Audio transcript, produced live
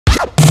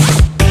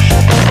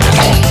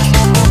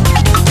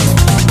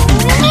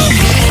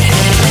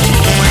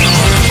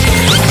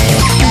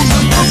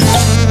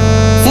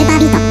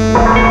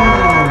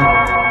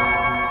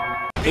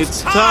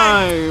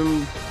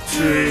time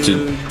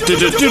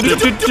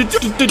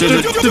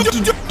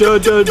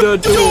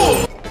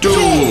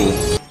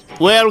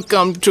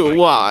Welcome to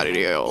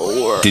Wario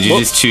World. Did you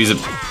just choose a...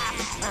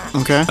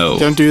 Okay, oh.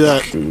 Don't do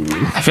that.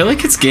 I feel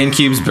like it's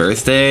GameCube's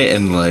birthday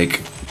and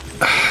like...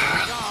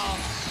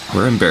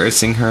 we're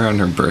embarrassing her on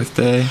her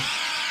birthday.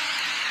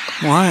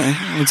 Why?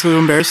 What's so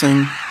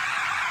embarrassing?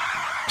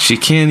 She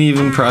can't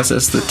even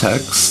process the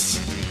text,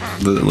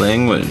 the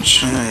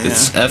language. Yeah.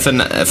 It's F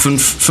and F and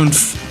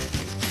F.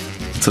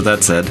 That's what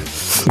that said.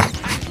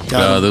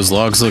 Those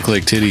logs look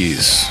like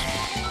titties.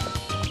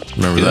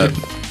 Remember that?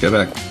 Go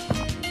back.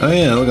 Oh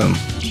yeah, look at him.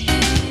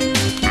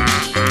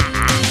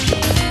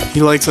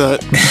 He likes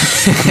that.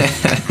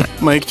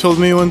 Mike told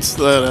me once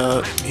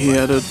that he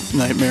had a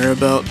nightmare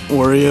about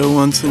Wario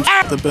once and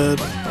the bed.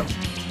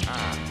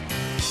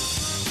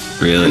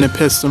 Really? And it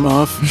pissed him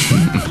off.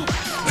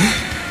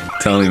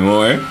 Tell me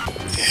more.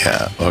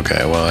 Yeah.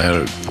 Okay. Well, I had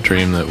a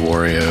dream that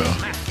Wario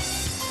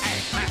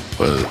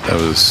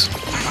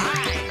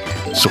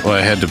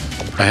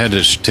I had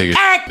to take a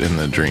shit in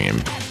the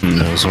dream.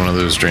 And it was one of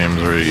those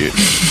dreams where you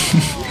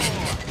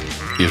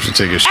have to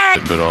take a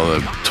shit, but all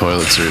the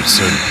toilets are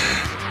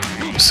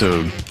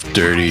so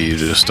dirty you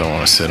just don't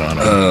want to sit on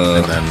them.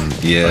 And then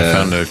I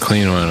found a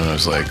clean one and I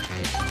was like,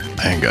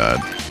 thank God.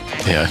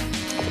 Yeah.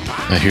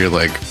 I hear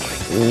like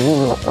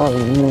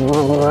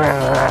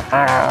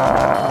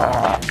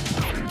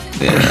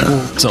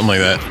something like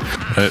that.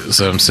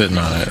 So I'm sitting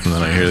on it and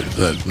then I hear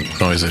that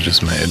noise I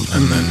just made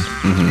and then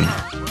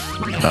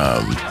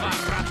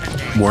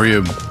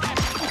Wario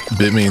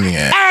bit me in the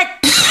ass.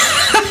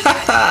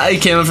 He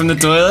came up from the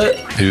toilet?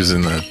 He was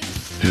in the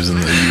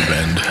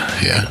U-bend,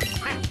 yeah.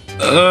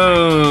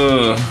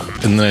 Oh.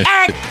 And then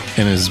I shit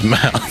in his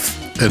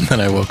mouth, and then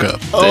I woke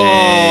up.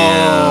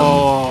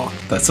 Damn.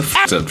 That's a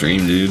fucked up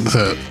dream, dude.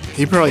 So,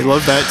 he probably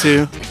loved that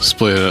too.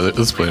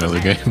 let's play another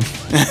game.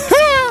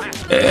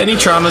 Any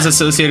traumas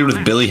associated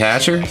with Billy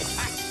Hatcher?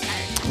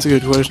 That's a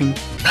good question.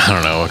 I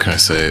don't know, what can I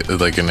say?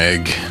 Like an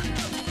egg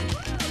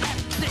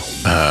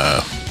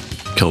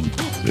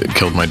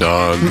killed my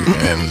dog,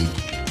 and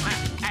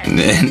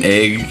An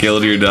egg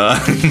killed your dog?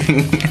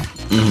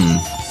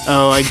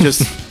 Oh, I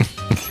just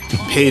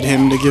paid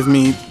him to give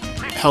me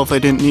health I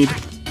didn't need.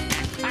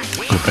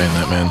 quit paying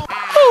that man.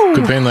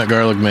 Quit paying that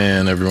garlic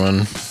man,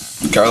 everyone.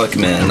 Garlic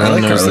man. I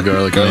Everyone like knows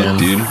garlic, the garlic man.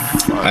 dude.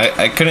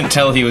 I couldn't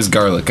tell he was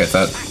garlic. I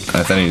thought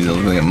he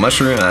looked like a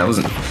mushroom. I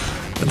wasn't.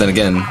 But then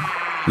again,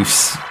 we've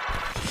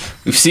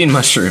seen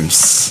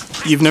mushrooms.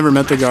 You've never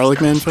met the garlic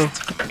man, Phil?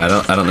 I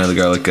don't know the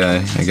garlic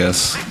guy. I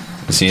guess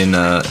is he in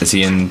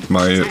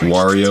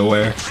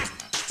WarioWare?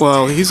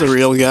 Well, he's a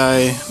real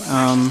guy.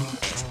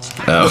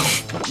 Oh.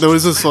 There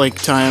was this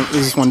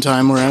one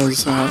time where I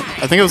was, I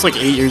think I was like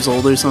 8 years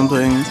old or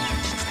something.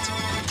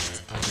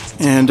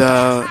 And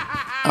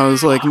I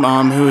was like,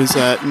 Mom, who is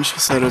that? And she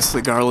said it's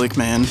the garlic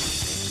man.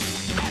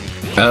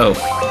 Oh.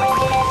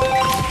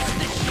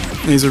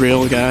 He's a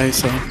real guy,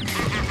 so.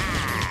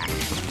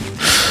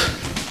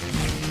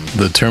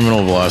 The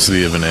terminal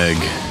velocity of an egg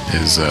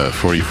is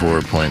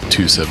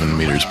 44.27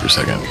 meters per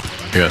second.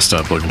 I gotta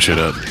stop looking shit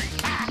up.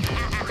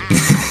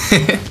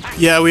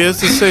 Yeah, we have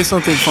to say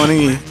something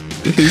funny.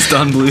 He's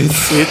done,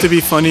 Bluth. We have to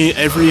be funny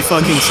every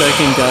fucking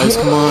second, guys.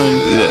 Come on.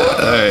 Yeah,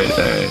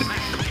 alright.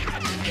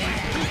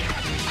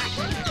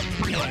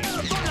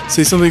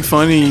 Say something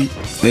funny.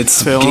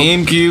 It's Phil.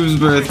 GameCube's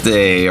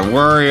birthday.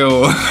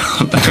 Wario.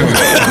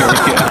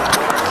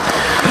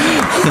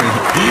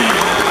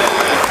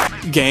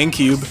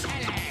 GameCube.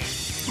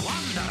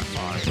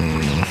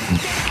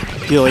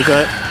 Do you like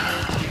that?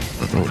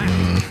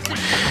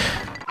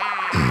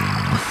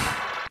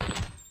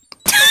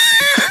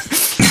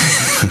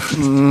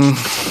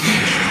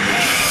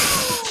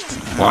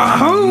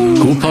 Wow.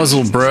 Cool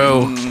puzzle,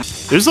 bro.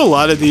 There's a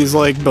lot of these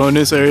like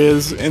bonus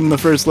areas in the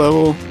first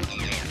level.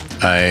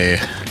 I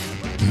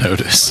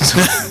noticed.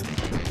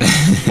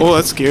 Oh,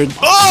 that's scared.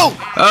 Oh!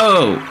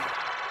 Oh.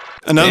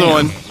 Another Damn.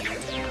 one.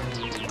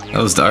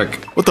 That was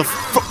dark. What the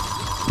fuck?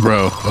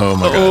 Bro, oh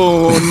my god.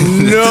 Oh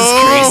no!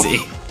 This is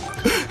crazy.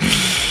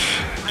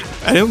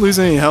 I didn't lose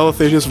any health,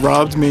 they just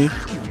robbed me.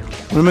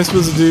 What am I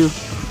supposed to do?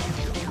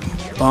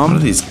 What are Bomb?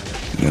 these,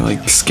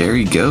 like,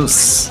 scary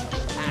ghosts?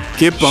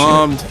 Get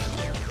bombed.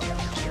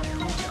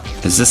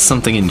 Is this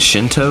something in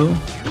Shinto?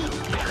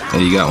 Oh,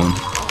 you got one.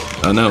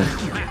 Oh no.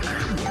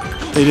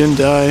 They didn't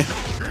die.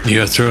 You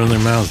gotta throw it in their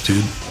mouth,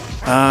 dude.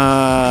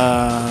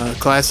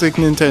 Classic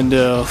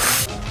Nintendo.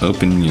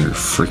 Open your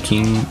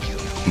freaking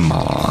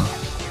maw.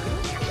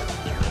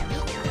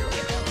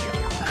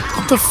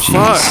 What the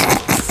fuck?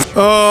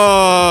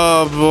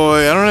 Oh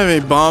boy, I don't have any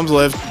bombs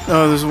left.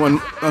 Oh, there's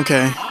one.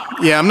 Okay.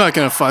 Yeah, I'm not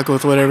gonna fuck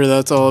with whatever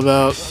that's all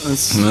about.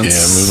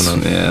 Moving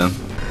on. Yeah.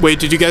 Wait,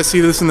 did you guys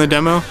see this in the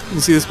demo? You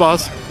see this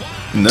boss?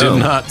 No. Did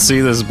not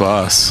see this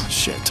boss.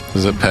 Shit.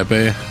 Is it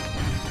Pepe?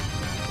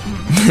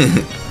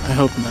 I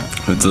hope not.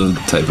 It's a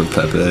type of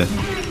Pepe.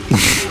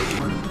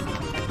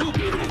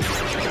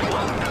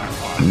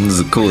 This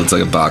is cool. It's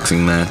like a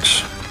boxing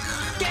match.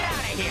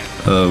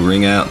 Oh,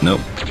 ring out.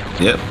 Nope.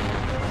 Yep.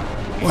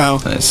 Wow.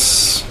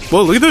 Nice.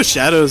 Whoa, look at those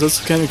shadows.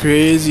 That's kind of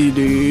crazy,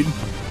 dude.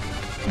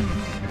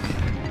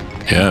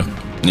 Yeah.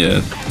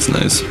 Yeah, it's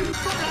nice.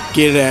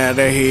 Get out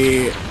of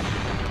here.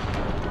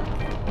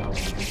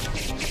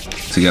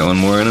 So you got one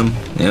more in him?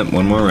 Yep,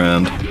 one more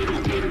round.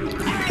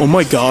 Oh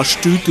my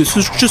gosh, dude, this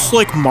is just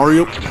like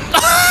Mario.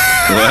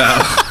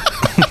 Wow.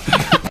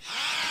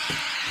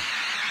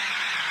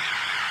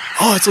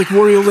 Oh, it's like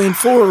Wario Land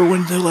 4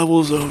 when the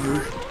level's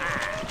over.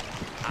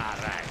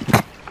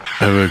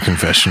 I have a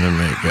confession to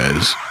make,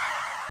 guys.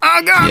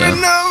 I got Yeah.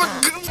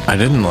 another. I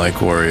didn't like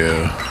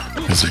Wario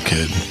as a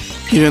kid.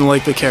 You didn't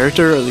like the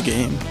character or the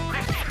game?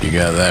 You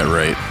got that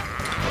right.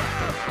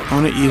 I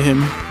want to eat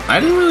him. I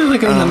didn't really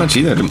like him that much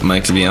either,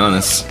 Mike, to be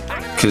honest.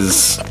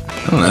 Because,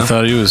 I don't know. I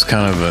thought he was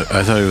kind of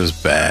I thought he was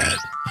bad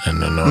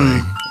and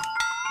annoying.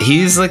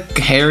 He's like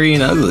hairy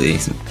and ugly.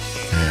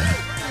 Yeah.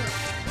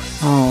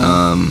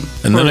 Oh.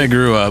 And then I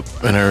grew up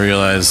and I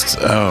realized,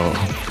 oh,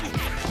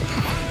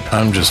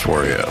 I'm just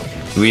Wario.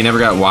 We never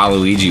got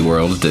Waluigi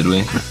World, did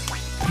we?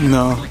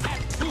 No.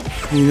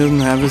 He doesn't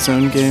have his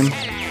own game.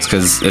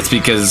 It's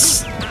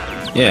because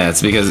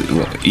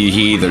well,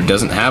 he either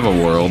doesn't have a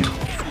world,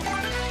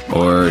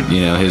 or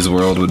his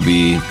world would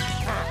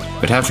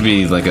have to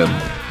be like a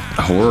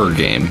horror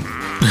game.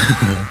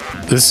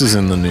 This is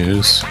in the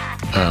news.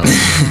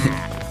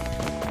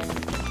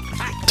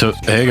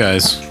 Hey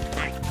guys,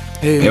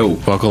 Hey. Yo,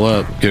 buckle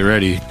up, get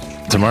ready.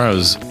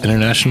 Tomorrow's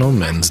International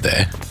Men's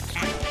Day.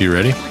 You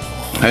ready?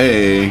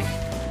 hey,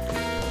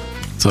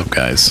 What's up,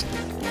 guys?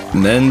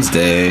 Men's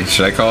Day.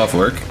 Should I call off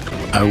work?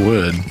 I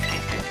would,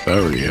 if I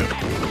were you.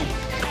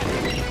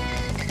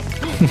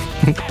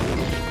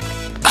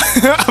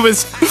 I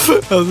was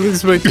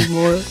expecting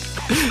more.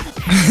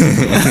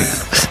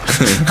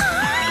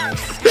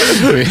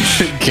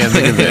 Can't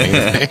think of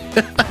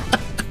anything.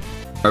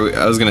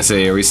 I was gonna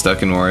say, are we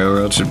stuck in Wario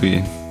World? Should we?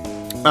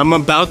 I'm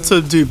about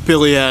to do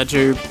Billy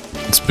Hatcher.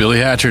 It's Billy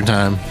Hatcher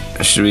time.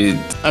 Should we?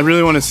 I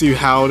really want to see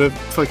how to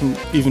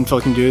even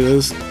do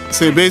this.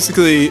 So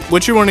basically,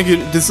 what you want to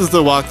get, this is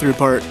the walkthrough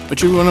part.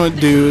 What you want to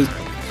do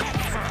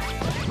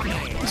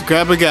is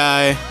grab a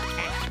guy,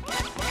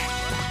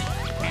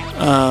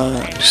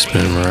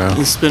 Spin him around.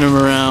 and spin him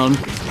around.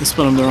 You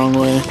spin him the wrong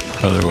way.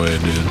 Other way,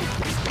 dude.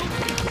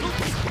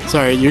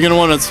 Sorry, you're gonna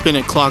want to spin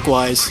it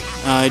clockwise.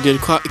 I did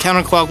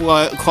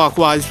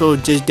counterclockwise, so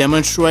just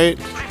demonstrate.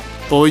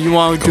 But what you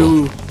want to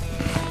do,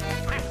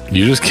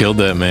 You just killed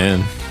that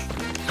man.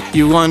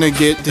 you want to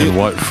get And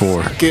what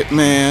for? get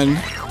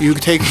man. You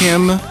take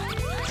him.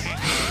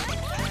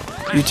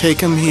 You take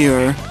him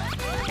here,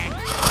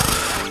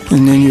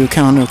 and then you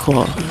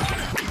counterclock,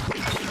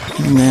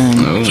 and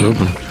then It's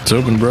open. It's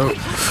open, bro.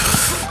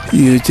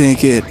 you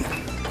take it.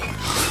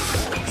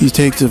 You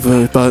take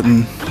the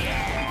button,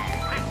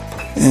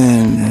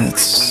 and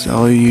that's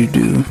all you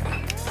do.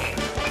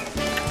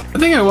 I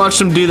think I watched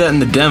him do that in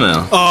the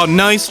demo. Oh,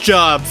 nice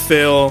job,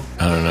 Phil.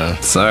 I don't know.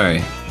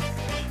 Sorry,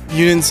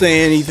 You didn't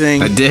say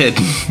anything. I did.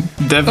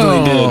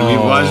 Definitely did. We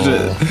watched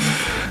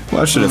it.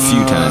 Watched it a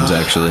few times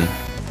actually.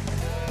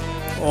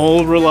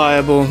 All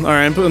reliable. All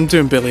right, I'm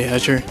doing Billy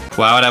Hatcher.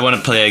 Why would I want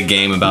to play a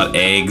game about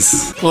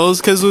eggs? Well, it's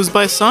because it was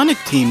by Sonic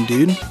Team,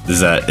 dude. Is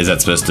that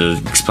supposed to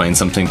explain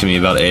something to me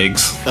about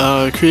eggs?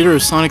 Creator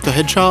of Sonic the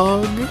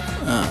Hedgehog.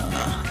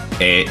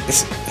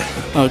 Eggs.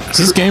 Is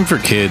this game for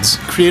kids?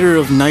 Creator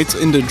of Nights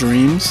into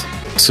Dreams.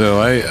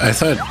 So I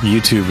thought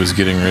YouTube was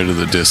getting rid of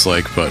the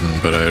dislike button,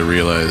 but I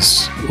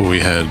realized we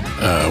had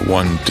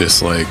one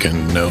dislike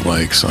and no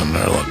likes on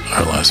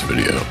our last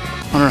video.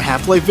 On our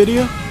Half-Life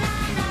video?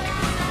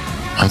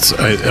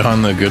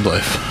 On the Good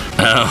Life.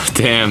 Oh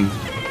damn!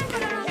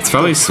 It's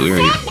probably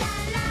Sweary.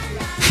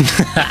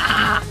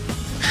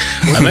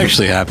 I'm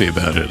actually happy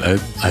about it.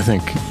 I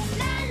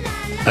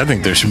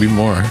think there should be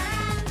more.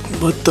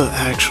 What the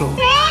actual...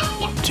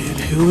 Dude,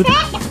 who would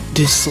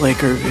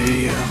dislike our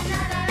video?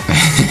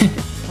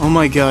 Oh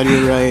my god,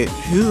 you're right.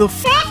 Who the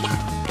f...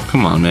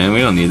 Come on, man. We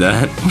don't need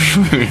that.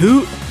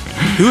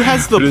 Who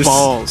has the Just-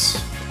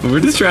 balls? We're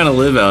just trying to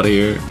live out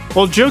here.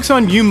 Well, joke's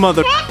on you,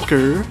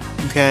 motherfucker.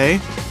 Okay?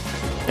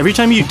 Every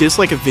time you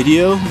dislike a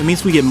video, that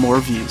means we get more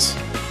views.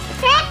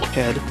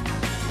 Head.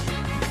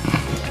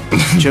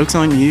 Joke's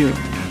on you.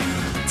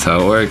 That's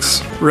how it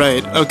works.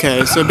 Right,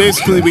 okay, so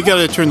basically we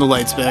gotta turn the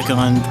lights back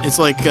on. It's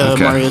like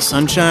Okay. Mario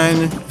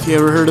Sunshine, if you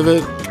ever heard of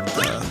it.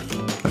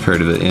 I've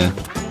heard of it. Yeah.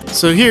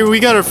 So here, we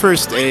got our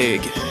first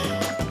egg.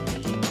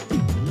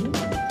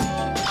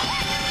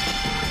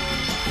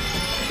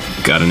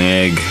 Got an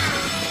egg.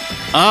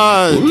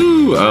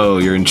 Ooh. Oh,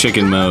 you're in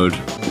chicken mode.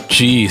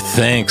 Gee,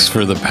 thanks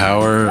for the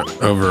power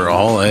over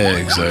all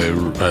eggs.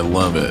 I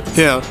love it.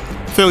 Yeah.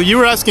 Phil, you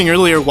were asking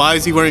earlier, why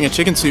is he wearing a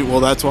chicken suit? Well,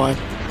 that's why.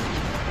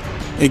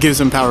 It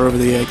gives him power over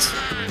the eggs.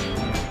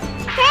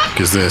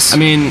 Because this. I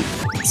mean,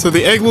 So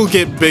the egg will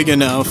get big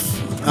enough.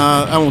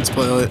 I won't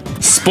spoil it.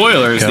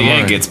 spoilers. Come The on.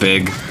 egg gets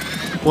big.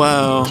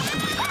 Wow.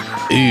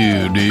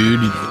 Ew,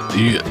 dude.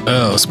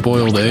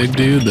 Spoiled egg,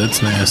 dude.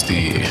 That's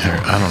nasty.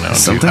 I don't know, dude.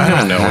 Something I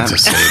don't that know what to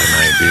say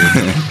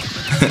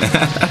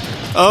tonight, dude.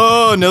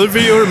 Oh, another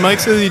video where Mike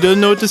says he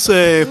doesn't know what to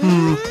say.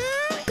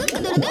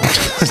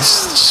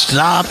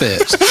 Stop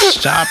it.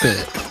 Stop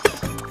it.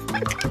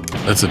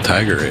 That's a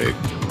tiger egg.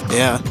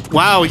 Yeah.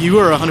 Wow, you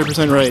are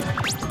 100% right.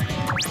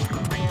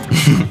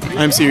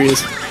 I'm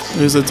serious.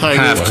 There's a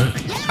tiger.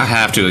 I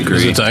have to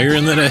agree. There's a tiger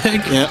in that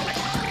egg? Yeah.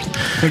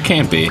 There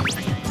can't be.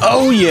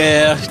 Oh,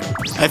 yeah.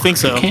 I think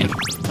so. Can't.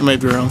 I might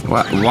be wrong.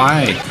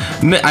 Why?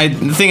 I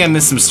think I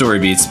missed some story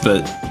beats,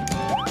 but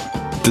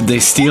did they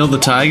steal the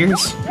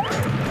tigers?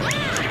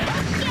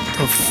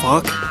 The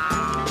fuck?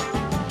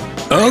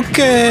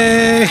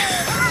 Okay.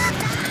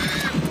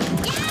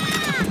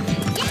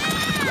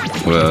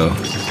 Whoa.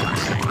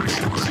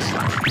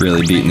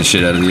 Really beating the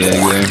shit out of the egg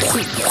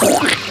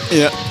there.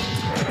 Yeah.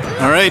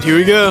 Alright, here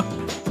we go.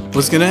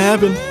 What's gonna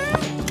happen?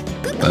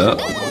 Oh.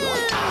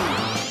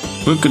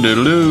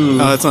 Book-a-doodle-doo.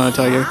 Oh, that's not a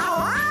tiger.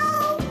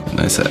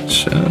 Nice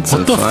hatch.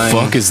 What the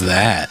fuck is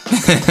that?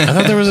 I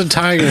thought there was a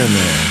tiger in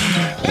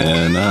there.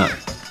 Yeah, not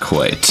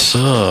quite.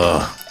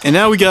 Ugh. And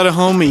now we got a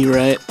homie,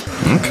 right?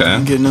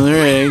 Okay. Get another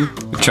egg.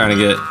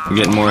 We're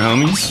getting more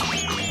homies.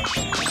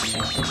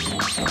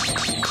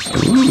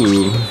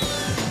 Ooh.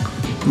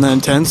 Isn't that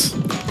intense?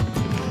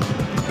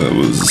 That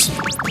was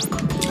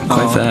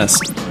quite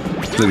fast.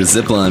 It's like a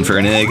zip line for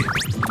an egg.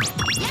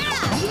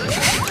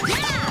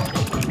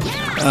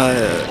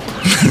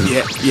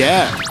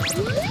 Yeah.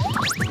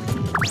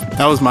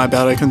 That was my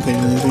bad. I couldn't think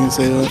of anything to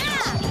say to that.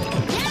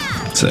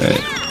 It's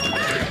alright.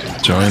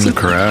 Join the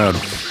crowd.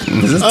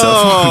 This is tough.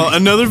 Oh,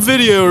 another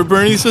video where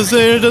Bernie says he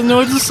doesn't know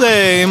what to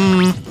say.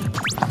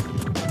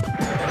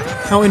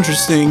 How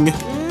interesting.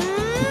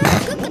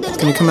 It's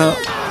gonna come out.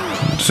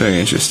 It's very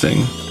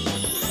interesting.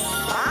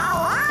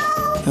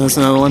 That's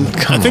another one.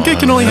 I think I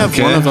can only have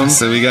one of them.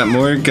 So we got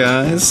more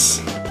guys.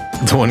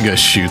 The one guy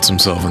shoots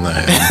himself in the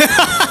head.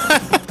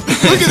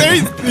 Look at there,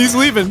 he's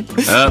leaving.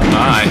 Oh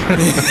my.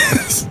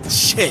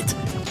 Shit.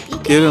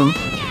 Get him.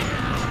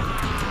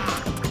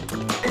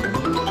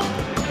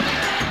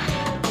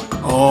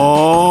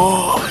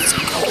 Oh, it's a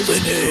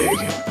golden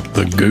egg.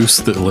 The goose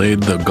that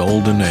laid the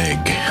golden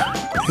egg.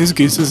 Whose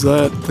goose is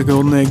that? The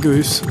golden egg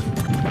goose?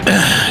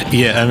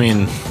 Yeah, I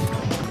mean,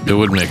 it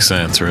would make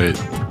sense, right?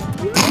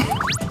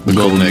 The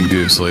golden egg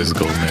goose lays the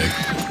golden egg.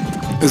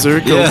 Is there a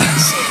golden? Yeah.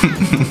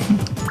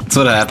 That's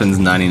what happens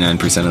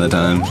 99% of the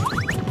time.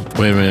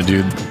 Wait a minute,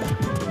 dude.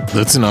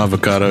 That's an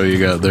avocado you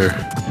got there.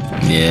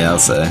 Yeah, I'll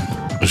say.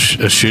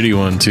 A shitty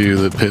one, too,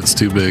 that pit's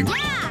too big.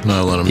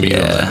 Not a lot of meat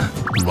on that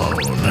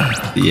bone.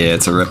 Yeah,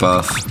 it's a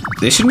ripoff.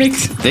 They should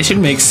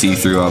make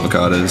see-through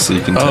avocados so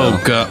you can tell. Oh,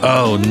 God.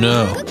 Oh,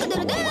 no.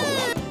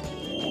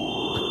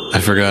 I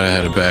forgot I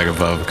had a bag of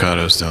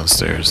avocados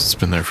downstairs. It's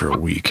been there for a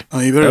week. Oh,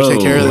 you better take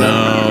care of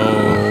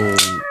that.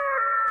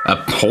 No. A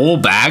whole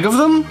bag of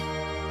them?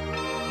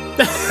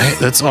 Hey,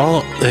 that's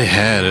all they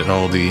had at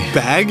Aldi.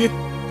 Bag?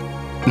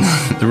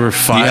 There were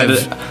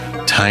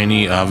 5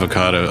 tiny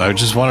avocados. I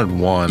just wanted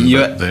one.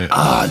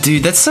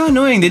 Dude, that's so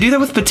annoying. They do that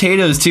with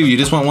potatoes too. You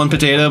just want one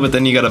potato, but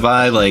then you gotta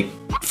buy like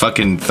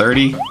fucking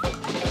 30.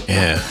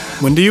 Yeah.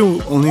 When do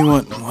you only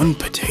want one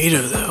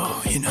potato, though?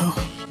 You know?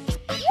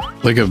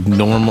 Like a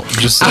normal,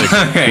 just like.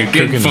 Okay,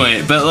 good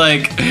point. But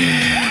like,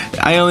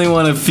 I only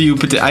want a few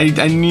potatoes.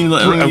 I need.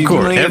 Of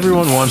course,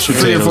 everyone wants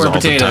three or potatoes four all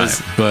potatoes.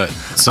 the time. But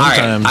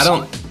sometimes I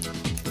don't.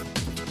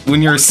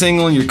 When you're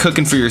single and you're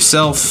cooking for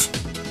yourself,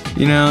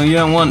 you know, you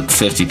don't want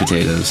 50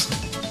 potatoes.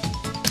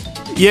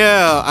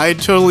 Yeah, I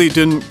totally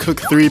didn't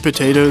cook 3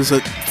 potatoes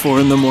at 4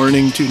 in the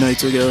morning 2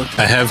 nights ago.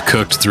 I have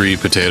cooked 3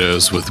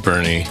 potatoes with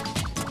Bernie.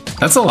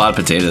 That's a lot of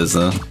potatoes,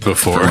 though.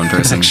 Before for one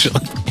person.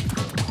 actually.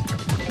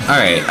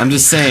 Alright, I'm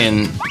just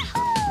saying,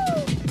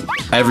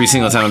 every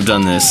single time I've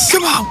done this,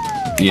 Come on!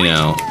 you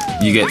know,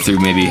 you get through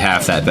maybe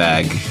half that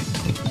bag.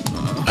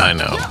 I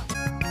know.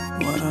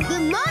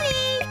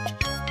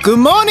 Good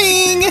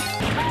morning!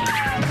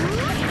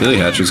 Billy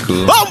Hatcher's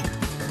cool. Oh!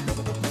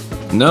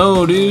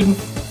 No, dude.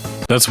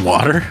 That's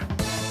water?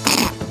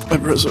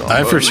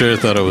 I for sure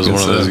thought it was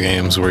one of those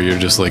games where you're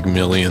just like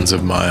millions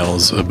of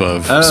miles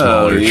above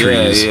smaller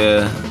trees.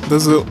 Yeah.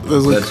 Those look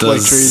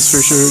like trees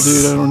for sure,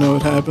 dude. I don't know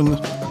what happened.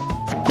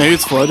 Maybe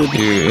it's flooded.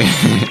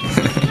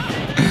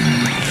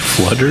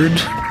 Fluttered?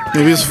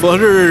 Maybe it's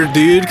fluttered,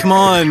 dude. Come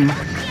on.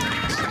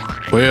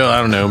 Well, I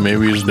don't know.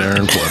 Maybe it's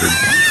Darren fluttered.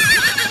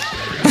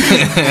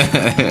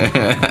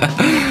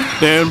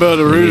 Down by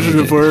the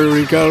reservoir,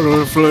 we got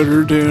a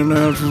flutter down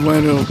out the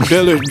window.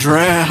 Billy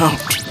drowned.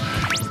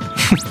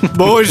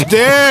 Boy's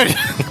dead.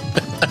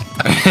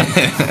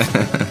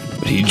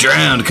 But he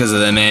drowned because of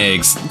them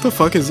eggs. What the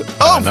fuck is it?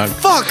 Oh,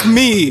 fuck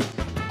me.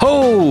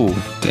 Oh!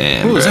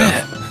 Damn, What was bro.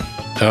 that?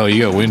 Oh,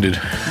 you got winded.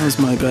 That was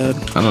my bad.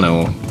 I don't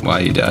know why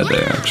you died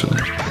there, actually.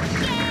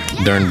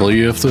 Darren blew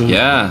you off the...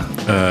 Yeah.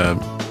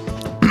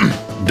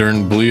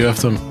 Darren blew you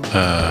off the...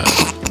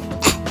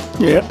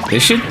 Yeah. They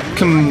should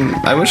come...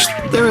 I wish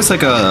there was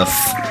like a...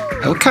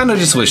 I kind of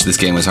just wish this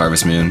game was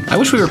Harvest Moon. I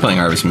wish we were playing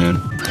Harvest Moon.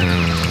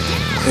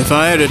 If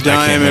I had a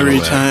dime every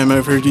time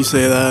I've heard you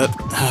say that.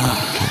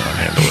 Cannot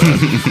handle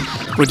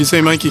that. What'd you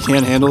say, Mike? You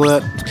can't handle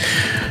that?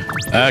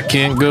 I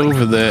can't go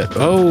for that.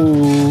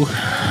 Oh.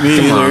 Me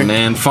Come either. on,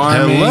 man.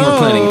 Farming, Hello. we're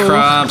planting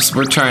crops,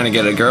 we're trying to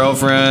get a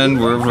girlfriend,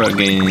 we're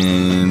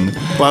fucking...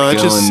 Wow, that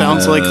just going,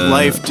 sounds like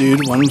life,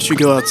 dude. Why don't you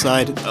go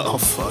outside? Oh,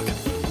 fuck.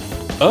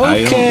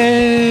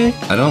 Okay.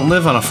 I don't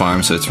live on a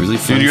farm, so it's really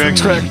fun Dude, you for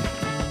expect- me.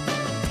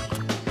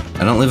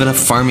 I don't live in a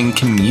farming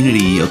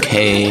community,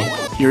 okay?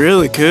 You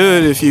really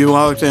could if you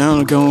walk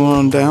down, go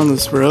on down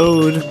this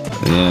road.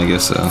 Yeah, I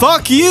guess so.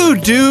 Fuck you,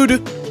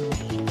 dude!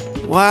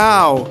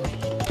 Wow.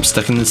 I'm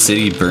stuck in the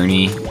city,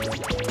 Bernie.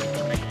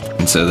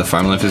 And so the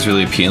farm life is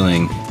really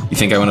appealing. You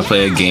think I want to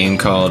play a game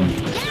called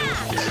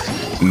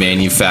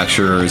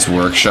Manufacturer's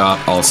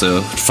Workshop,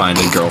 also find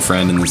a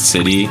girlfriend in the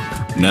city?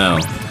 No.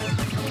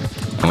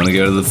 I want to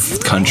go to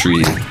the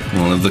country. I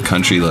want to live the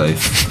country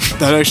life.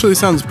 That actually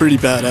sounds pretty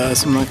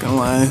badass, I'm not gonna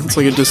lie. It's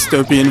like a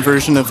dystopian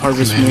version of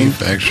Harvest Moon.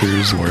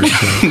 Manufacturer's Workshop.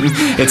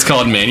 It's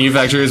called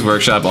Manufacturer's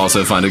Workshop,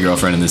 also find a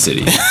girlfriend in the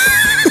city.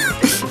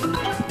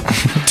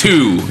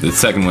 2. The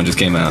second one just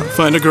came out.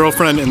 Find a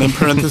girlfriend and then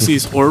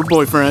parentheses or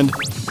boyfriend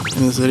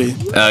in the city.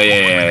 Oh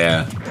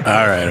yeah.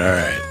 All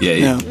right. Yeah,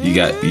 Yeah.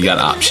 you got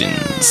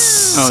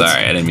options. Oh,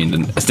 Sorry, I didn't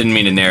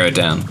mean to narrow it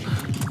down.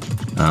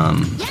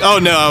 Oh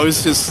no,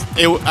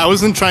 I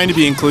wasn't trying to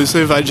be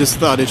inclusive, I just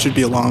thought it should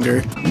be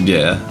longer.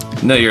 Yeah.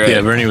 No, you're right.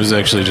 Yeah, Bernie was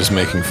actually just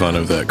making fun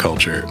of that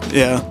culture.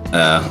 Yeah.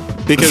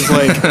 Because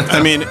like,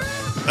 I mean,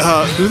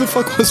 who the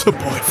fuck was a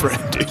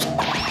boyfriend, dude?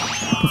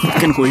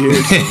 Fucking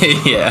weird.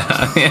 yeah.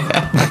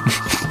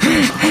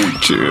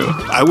 True.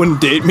 I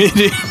wouldn't date me,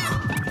 dude.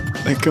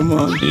 Like, come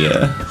on.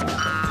 Yeah.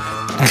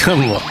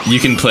 Come on. You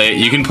can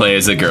play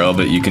as a girl,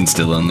 but you can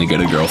still only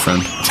get a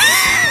girlfriend.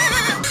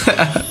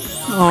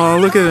 Oh,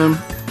 look at him.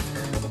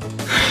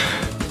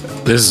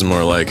 This is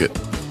more like it.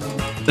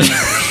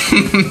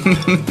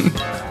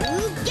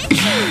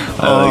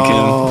 I like him.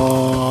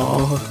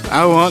 Oh,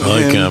 I want I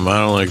like him. him. I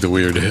don't like the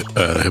weird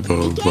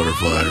hippo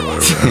butterfly or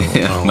whatever.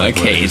 I don't Mike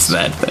like hates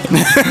that thing.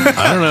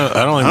 I don't know.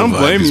 I don't like I don't the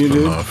vibe blame he's you,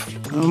 putting dude. off.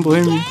 I don't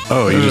blame you.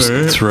 Oh, you just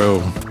Alright.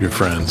 throw your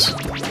friends.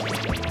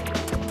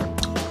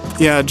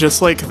 Yeah,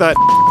 just like that.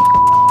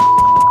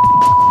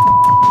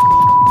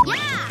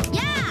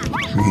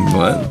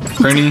 What?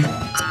 Bernie,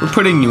 we're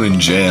putting you in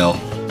jail.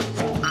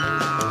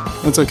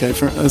 That's okay.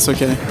 That's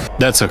okay.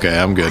 That's okay.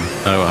 I'm good.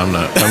 I'm good on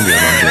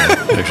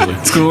that, actually.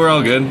 It's cool, we're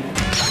all good.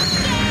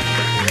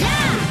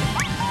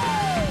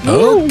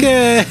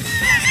 Okay.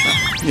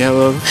 Yeah,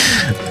 well,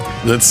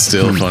 That's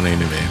still funny to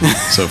me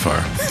so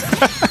far.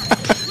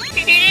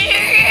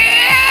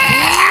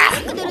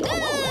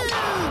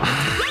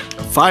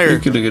 fire.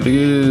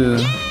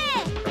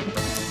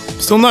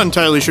 Still not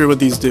entirely sure what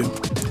these do.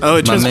 Oh,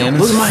 it My just man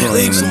look is at my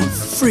legs on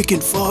flaming.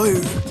 freaking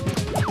fire.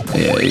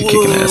 Yeah, you're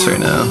kicking ass right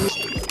now.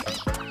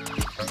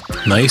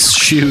 Nice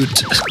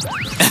shoot.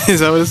 Is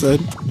that what it said?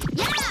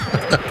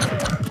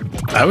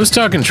 I was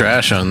talking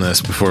trash on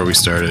this before we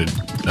started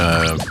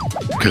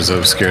because I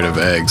was scared of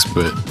eggs,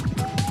 but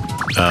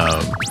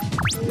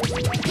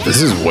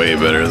this is way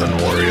better than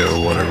Wario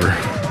or whatever.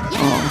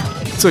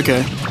 It's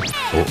okay.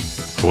 Well,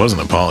 I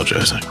wasn't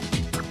apologizing.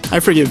 I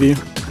forgive you.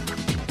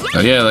 Oh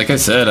yeah, like I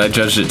said, I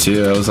judged it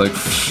too. I was like,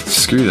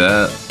 screw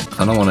that.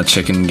 I don't want a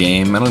chicken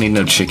game. I don't need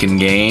no chicken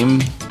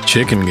game.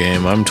 Chicken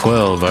game. I'm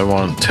 12. I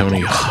want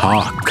Tony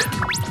Hawk.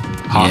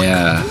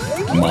 Yeah,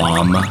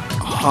 Mom.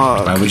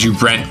 Why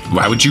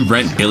would you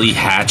rent Billy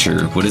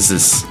Hatcher? What is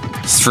this?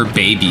 This is for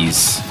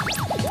babies.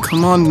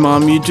 Come on,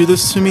 Mom, you do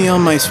this to me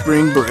on my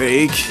spring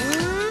break.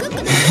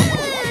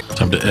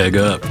 Time to egg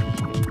up.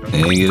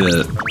 Egg it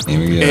up. Here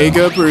we go. Egg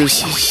up or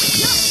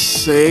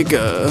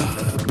Sega?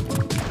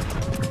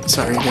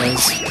 Sorry,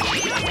 guys.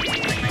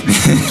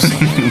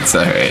 It's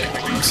alright.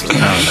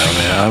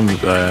 I don't know,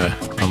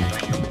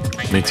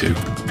 man. Me too.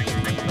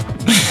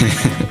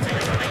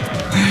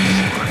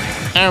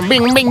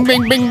 Bing, bing,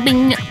 bing, bing,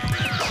 bing.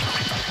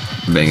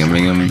 Bing 'em,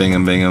 bing 'em, bing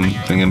 'em, bing 'em,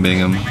 bing 'em, bing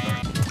 'em.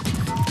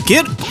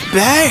 Get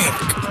back!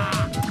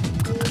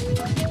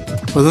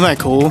 Wasn't that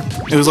cool?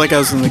 It was like I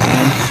was in the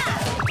game.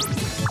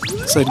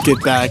 It said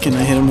get back and I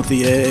hit him with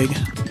the egg.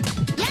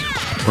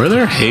 Were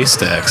there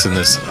haystacks in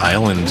this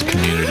island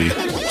community?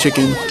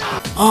 Chicken.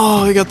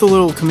 Oh, I got the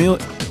little chameleon.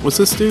 What's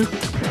this do?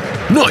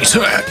 Nice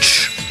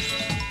hatch!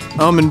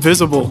 Oh, I'm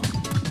invisible.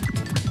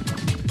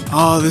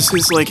 Oh, this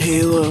is like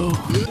Halo.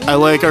 I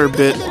like our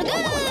bit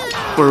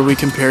where we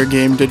compare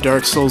game to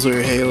Dark Souls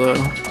or Halo.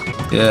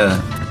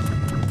 Yeah.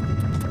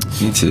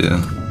 Me too.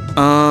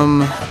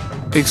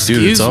 Excuse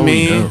Dude, it's all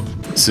me. we know.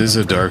 This is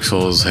a Dark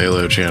Souls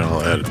Halo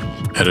channel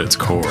at its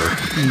core.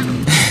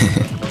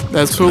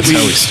 That's what That's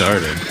how we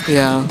started.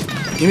 Yeah.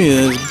 Give me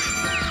this.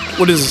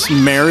 What is this,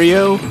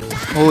 Mario?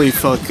 Holy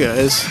fuck,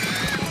 guys.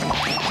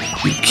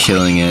 You're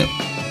killing it.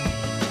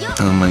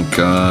 Oh my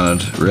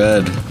god.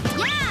 Red.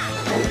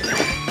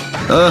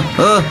 Oh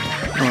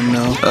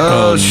no.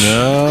 Oh,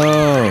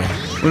 No!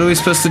 what are we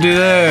supposed to do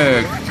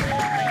there?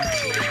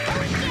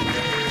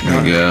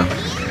 There we go.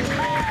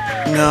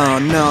 No,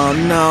 no,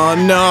 no,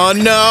 no,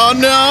 no,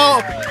 no!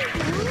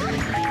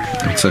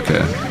 It's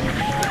okay.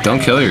 Don't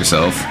kill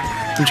yourself.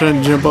 I'm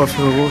trying to jump off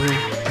the wall.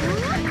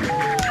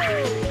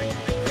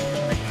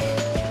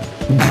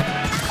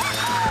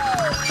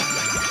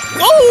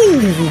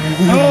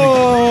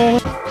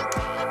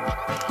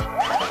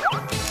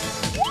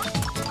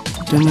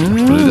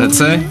 What did that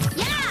say?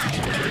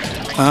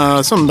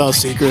 Something about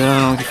secret.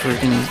 I don't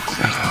freaking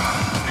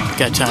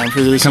got time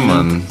for this. Come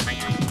on.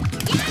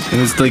 It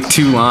was like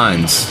 2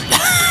 lines.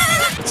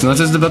 It's not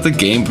just about the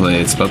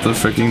gameplay, it's about the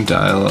freaking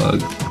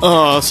dialogue.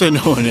 Oh, so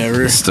no one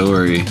ever. The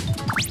story.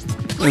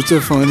 That's a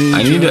funny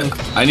joke.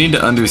 I need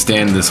to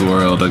understand this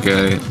world,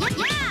 okay?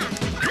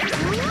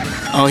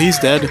 Oh, he's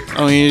dead.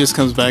 Oh, he just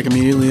comes back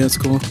immediately. That's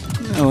cool.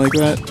 I like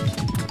that.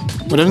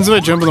 What happens if I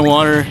jump in the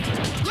water?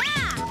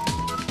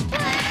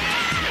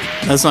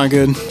 That's not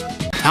good.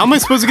 How am I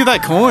supposed to get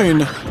that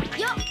coin?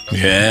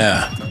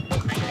 Yeah.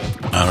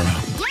 I don't know.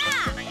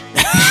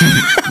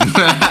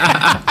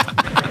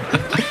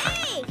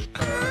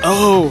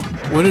 Oh,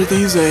 what are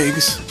these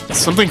eggs?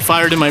 Something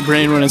fired in my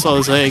brain when I saw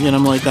this egg, and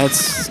I'm like,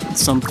 that's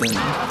something.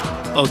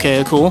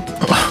 Okay, cool.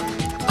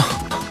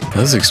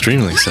 That's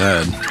extremely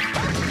sad.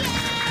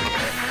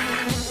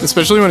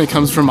 Especially when it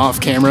comes from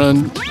off camera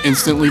and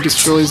instantly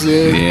destroys the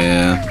egg.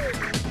 Yeah.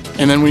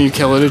 And then when you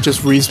kill it, it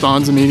just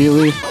respawns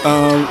immediately.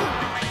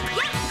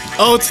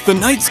 Oh, it's the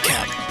Knight's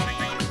Cap.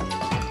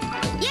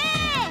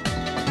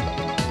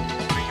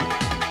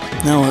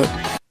 Now what?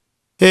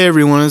 Hey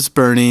everyone, it's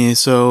Bernie.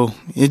 So,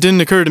 it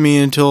didn't occur to me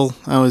until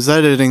I was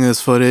editing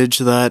this footage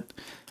that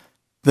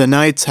the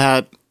Knight's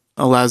Hat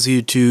allows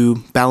you to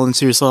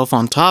balance yourself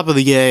on top of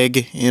the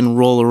egg and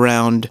roll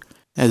around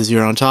as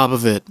you're on top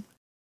of it.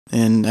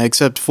 And I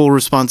accept full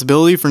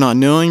responsibility for not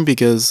knowing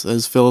because,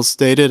 as Phil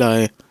stated,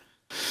 I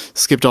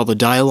skipped all the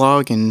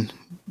dialogue and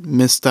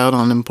missed out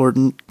on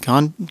important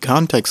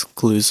context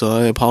clues, so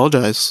I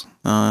apologize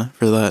for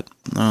that.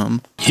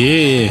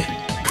 Yeah.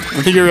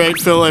 I think you're right,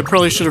 Phil. I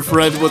probably should have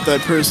read what that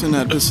person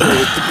had to say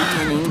at the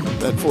beginning,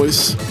 that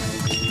voice.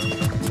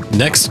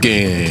 Next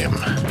game.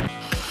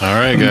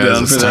 Alright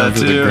guys, it's time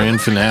for the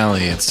grand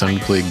finale. It's time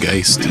to play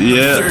Geist.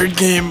 Yeah. Third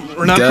game.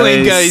 We're not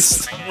playing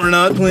Geist. We're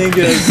not playing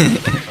Geist.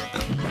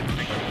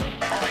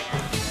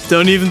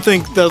 Don't even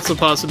think that's a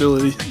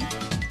possibility.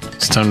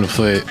 It's time to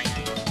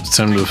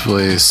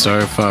play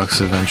Star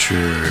Fox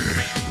Adventure.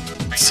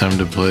 It's time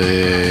to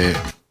play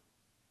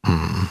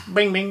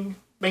Bing bing.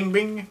 Bing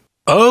bing.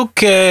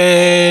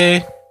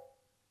 Okay.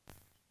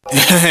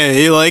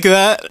 Hey, you like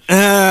that?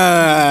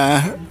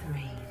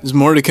 There's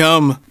more to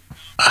come.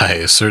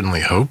 I certainly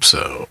hope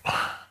so.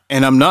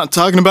 And I'm not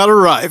talking about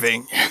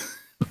arriving.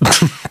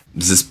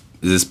 Is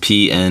this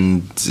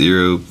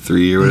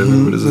PN03 or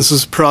whatever? What is this? This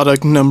is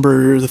product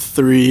number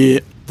 3.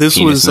 This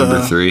Penis was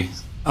number 3.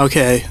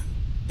 Okay.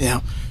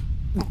 Yeah.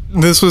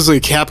 This was a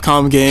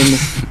Capcom game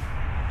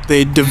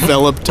they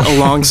developed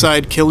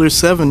alongside Killer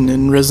 7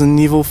 and Resident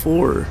Evil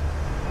 4.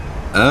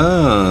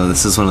 Oh,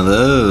 this is one of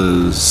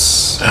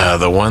those.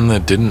 The one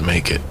that didn't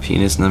make it.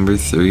 Penis number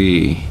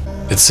 3.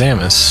 It's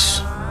Samus.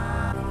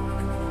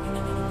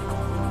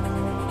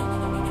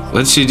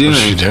 What's she doing?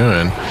 What's she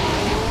doing?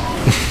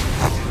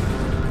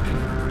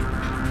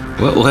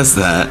 What was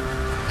that?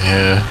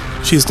 Yeah.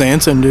 She's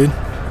dancing, dude.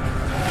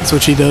 That's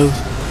what she does.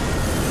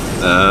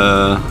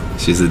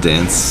 She's a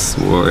dance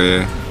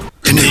warrior.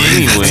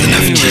 Anyway, let's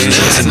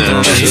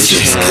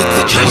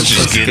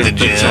just get the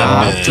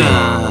job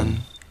done.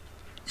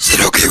 Is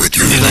it okay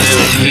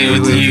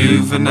with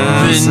you?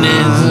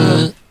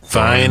 Vanessa?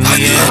 Find the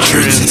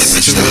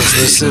entrance to the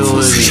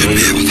facility.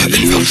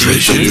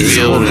 Should be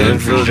able to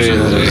infiltrate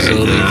the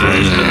facility.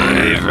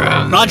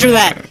 Roger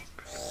that.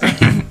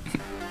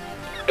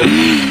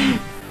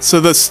 So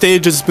the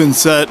stage has been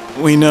set.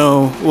 We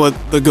know what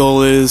the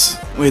goal is.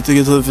 We have to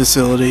get to the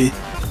facility.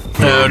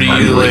 How do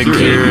you like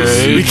your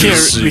We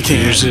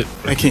can't.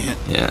 I can't.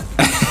 Yeah.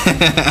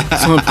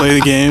 Just want to play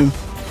the game.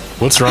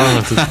 What's wrong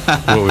with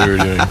what we were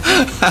doing?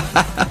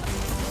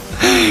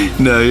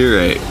 No, you're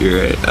right. You're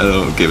right. I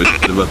don't give a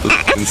shit about the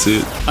fucking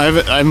suit. I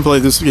haven't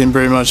played this game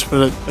very much,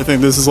 but I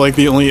think this is like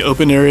the only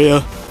open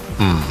area.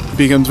 It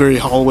becomes very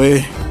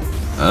hallway.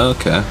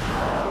 Okay.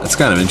 That's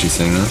kind of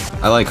interesting, though.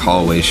 I like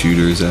hallway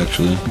shooters,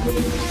 actually.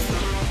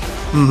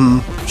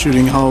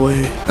 Shooting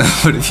hallway.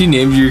 What if you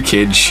named your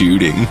kid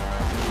Shooting?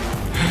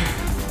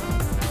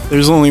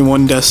 There's only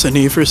one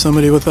destiny for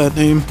somebody with that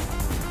name.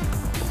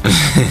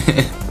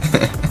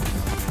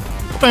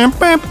 Bam,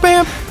 bam,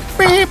 bam,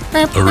 bam,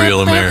 bam, A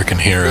real American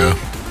hero.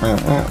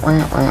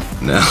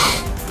 No.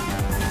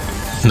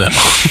 No.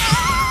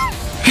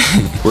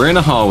 We're in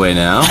a hallway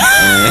now.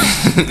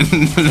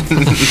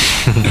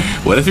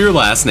 What if your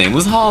last name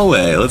was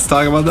Hallway? Let's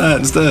talk about that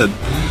instead.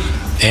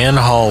 And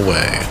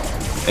hallway.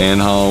 And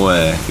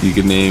Hallway. You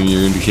can name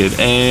your kid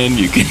and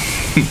you can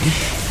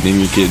name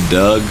your kid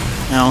Doug.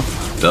 No.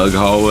 Doug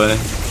Hallway.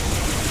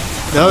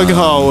 Doug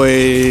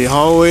Hallway.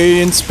 Hallway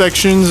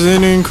Inspections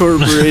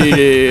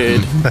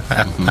Incorporated.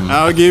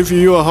 I'll give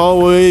you a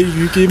hallway,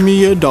 you give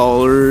me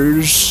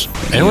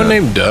 $1. Anyone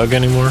named Doug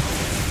anymore?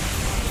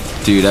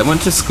 Dude, I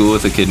went to school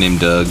with a kid named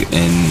Doug,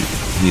 and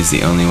he's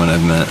the only one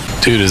I've met.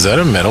 Dude, is that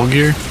a Metal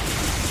Gear?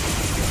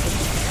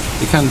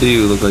 They kind of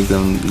do look like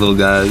them little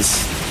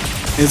guys.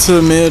 It's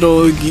a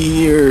Metal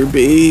Gear,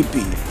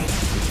 baby.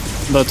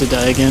 About to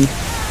die again.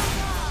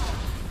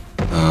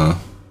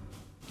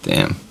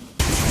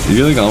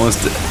 You're like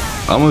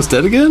almost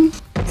dead again?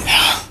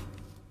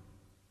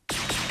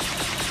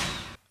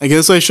 I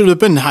guess I should have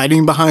been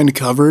hiding behind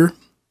cover.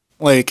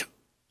 Like,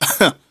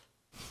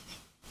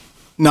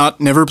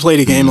 never played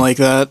a game like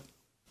that.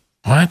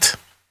 What?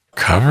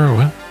 Cover?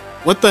 What?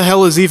 What the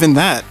hell is even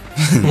that?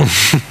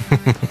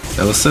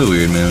 That was so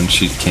weird, man, when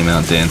she came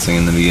out dancing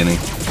in the beginning.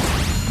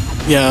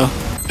 Yeah.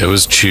 It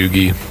was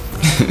Chugi.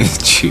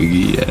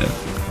 Chugi, yeah.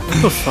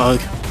 What the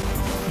fuck?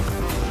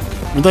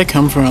 Where'd that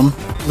come from?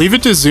 Leave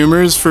it to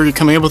Zoomers for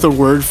coming up with a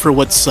word for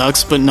what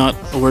sucks, but not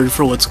a word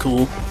for what's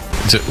cool.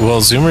 Well,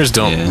 Zoomers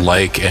don't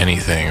like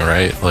anything,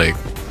 right? Like,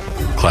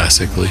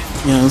 classically.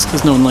 Yeah, that's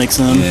because no one likes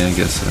them. Yeah, I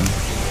guess so.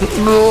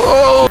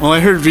 Well, I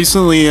heard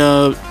recently,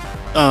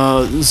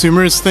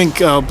 Zoomers think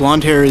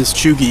blonde hair is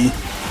chuggy.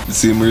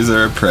 Zoomers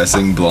are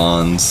oppressing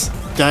blondes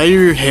Dye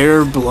your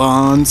hair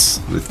blondes.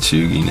 with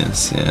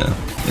chugginess, yeah.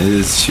 It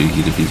is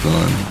chuggy to be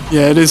blonde.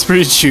 Yeah, it is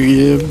pretty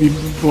chuggy to be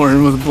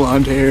born with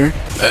blonde hair.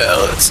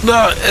 Well, it's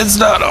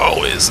not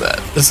always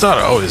that. It's not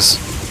always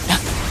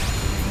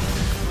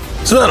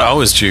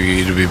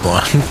Chugi to be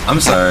blonde. I'm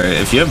sorry,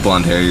 if you have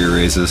blonde hair, you're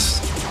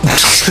racist.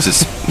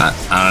 Just, I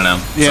don't know.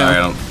 Yeah. Sorry, I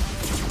don't.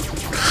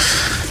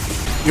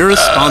 You're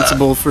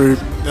responsible for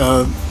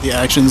the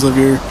actions of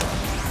your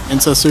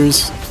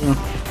ancestors. So.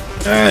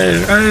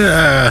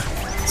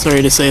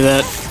 Sorry to say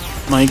that,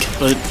 Mike,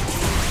 but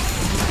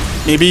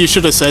maybe you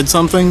should have said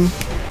something.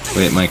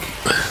 Wait,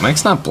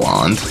 Mike's not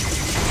blonde.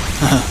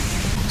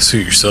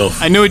 Suit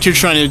yourself. I know what you're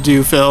trying to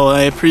do, Phil.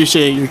 I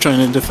appreciate you're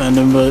trying to defend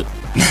him, but...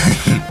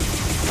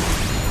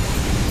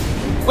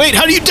 Wait,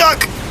 how do you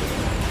duck?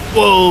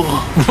 Whoa.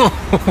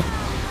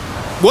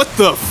 What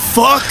the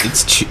fuck?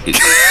 It's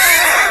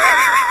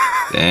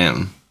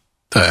Damn.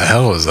 The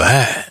hell was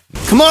that?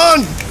 Come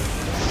on!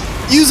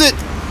 Use it!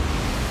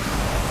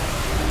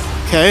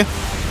 Okay.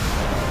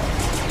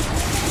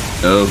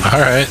 Oh,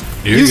 Alright.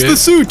 Use the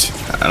suit!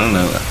 I don't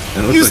know.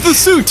 It looks Use like, the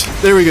suit!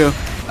 There we go.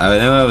 I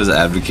know I was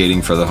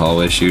advocating for the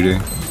hallway shooter.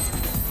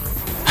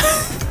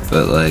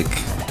 But, like...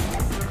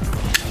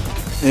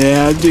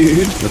 Yeah,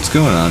 dude. What's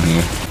going on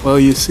here? Well,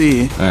 you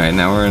see. Alright,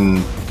 now we're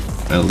in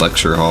a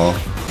lecture hall.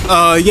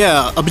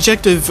 Yeah.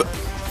 Objective,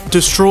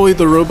 destroy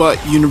the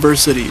robot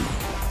university.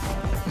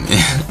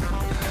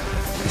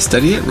 I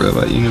study at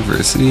Robot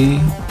University.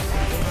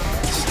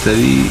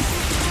 Study,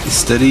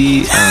 Is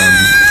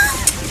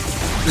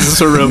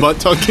this a robot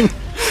talking?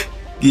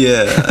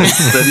 yeah, I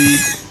study,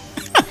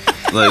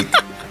 like,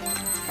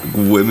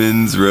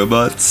 women's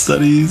robot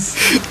studies.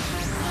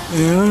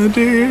 Yeah,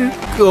 dude.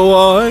 Go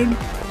on.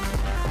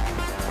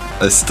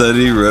 I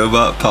study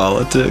robot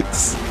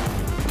politics.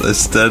 I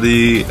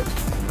study,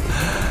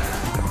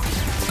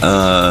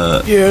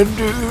 Yeah,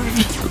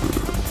 dude.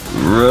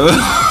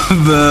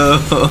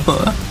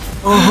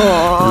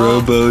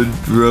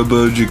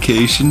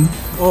 Robo-education.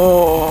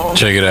 Oh.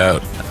 Check it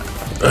out.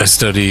 I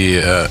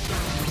study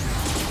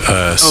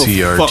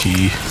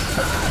CRT.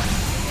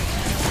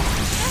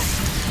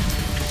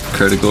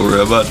 Critical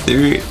robot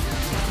theory.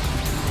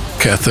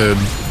 Cathode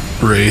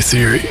ray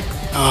theory.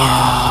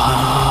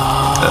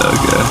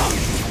 Okay.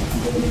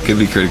 Could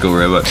be critical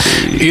robot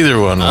theory. Either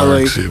one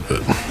works, like-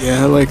 but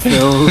Yeah, I like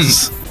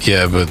Phil's.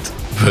 yeah, but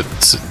all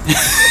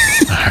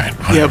right.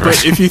 Whatever. Yeah,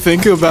 but if you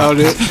think about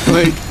it,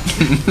 like,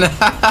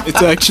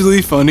 it's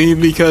actually funny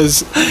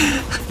because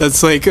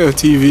that's like a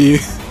TV.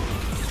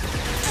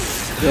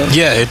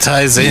 yeah, it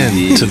ties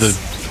in to the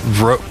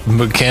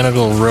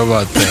mechanical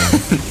robot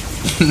thing.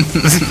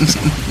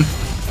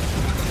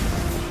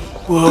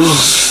 Whoa.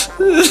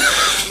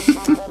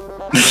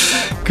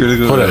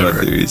 Critical Whatever.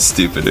 robot theory is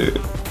stupider.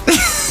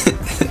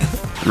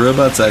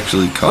 Robots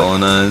actually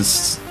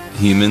colonize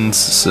humans,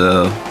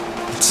 so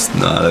it's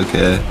not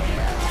okay.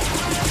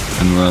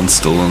 And we're on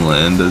stolen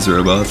land as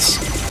robots.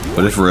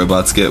 What if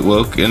robots get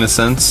woke, in a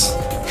sense?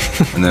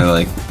 And they're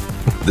like,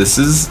 this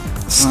is...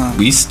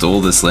 we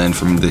stole this land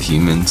from the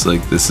humans.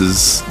 Like, this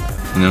is...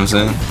 You know what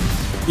I'm saying?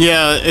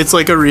 Yeah, it's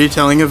like a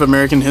retelling of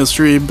American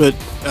history, but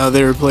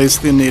they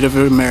replaced the Native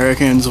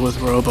Americans with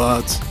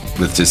robots.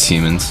 With just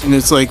humans. And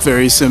it's like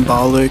very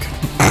symbolic.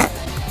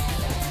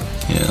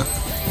 Yeah.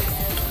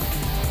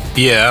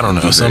 Yeah, I don't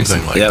know,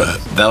 something like that.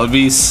 That would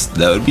be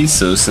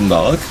so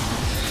symbolic.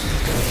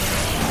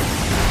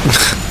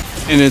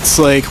 And it's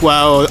like,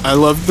 wow, I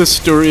love the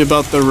story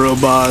about the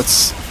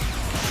robots.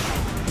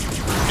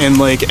 And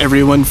like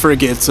everyone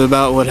forgets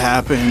about what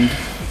happened.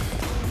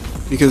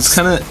 Because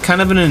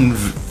Kind of an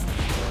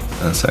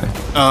oh, sorry.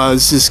 I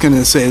was just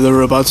gonna say the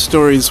robot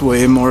story is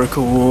way more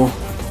cool.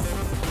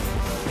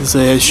 Because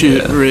they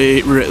shoot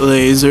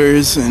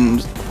lasers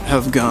and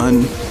have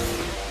gun.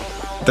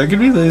 There could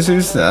be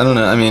lasers. I don't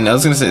know. I mean, I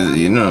was gonna say,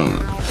 you know,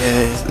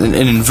 Yeah. an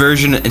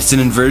inversion. It's an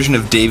inversion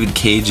of David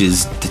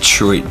Cage's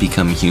Detroit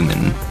Become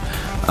Human.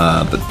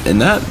 But in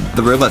that,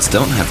 the robots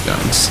don't have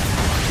guns.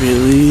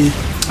 Really?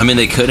 I mean,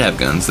 they could have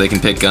guns. They can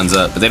pick guns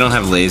up, but they don't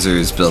have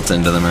lasers built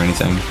into them or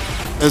anything.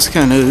 That's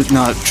kind of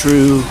not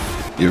true.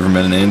 You ever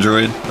met an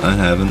android? I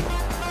haven't.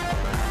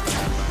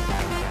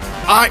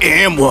 I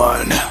am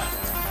one.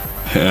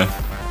 Yeah.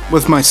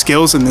 With my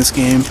skills in this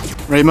game.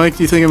 Right, Mike?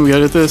 Do you think I'm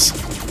good at this?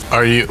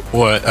 Are you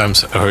what?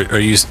 Are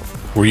you?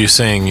 Were you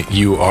saying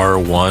you are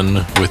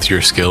one with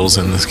your skills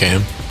in this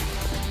game?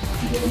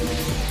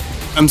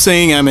 I'm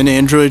saying I'm an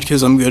android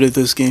because I'm good at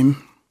this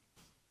game.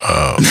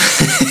 Oh.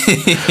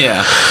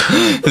 Yeah.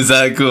 Is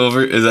that cool?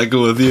 Is that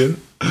cool with you?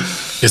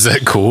 Is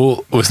that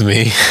cool with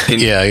me?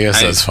 Yeah, I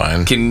guess that's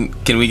fine. Can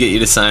we get you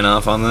to sign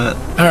off on that?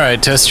 All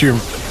right, test your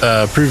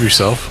prove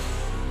yourself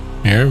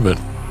here, but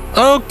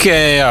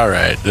okay, all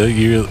right.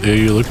 You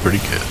look pretty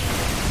good.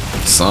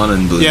 Sun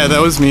and blue. Yeah, that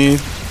was me.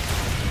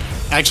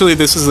 Actually,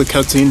 this is the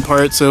cutscene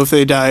part, so if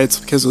they die, it's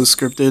because it was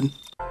scripted.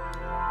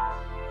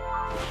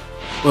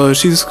 Well,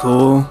 she's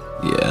cool.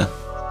 Yeah.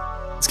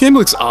 This game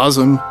looks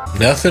awesome.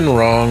 Nothing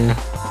wrong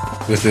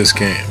with this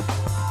game.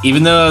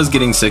 Even though I was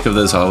getting sick of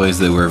those hallways,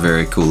 they were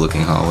very cool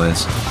looking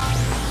hallways.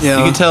 Yeah.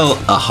 You could tell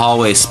a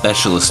hallway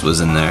specialist was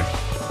in there.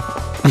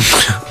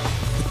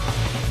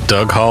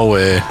 Doug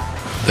Hallway,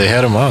 they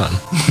had him on.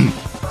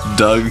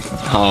 Doug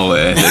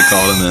Hallway, they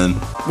called him in.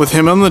 With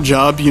him on the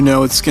job, you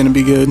know it's gonna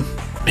be good.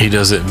 He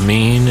does it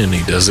mean and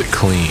he does it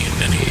clean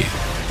and he...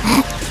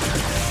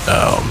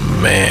 Oh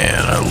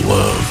man, I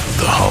love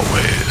the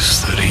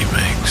hallways that he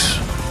makes.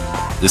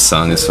 This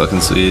song is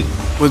fucking sweet.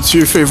 What's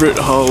your favorite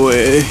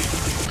hallway?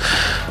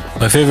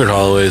 My favorite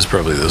hallway is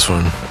probably this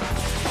one.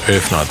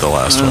 If not the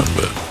last one,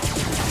 but...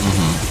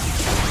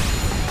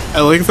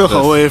 I like the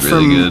hallway really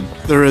from good.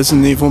 the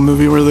Resident Evil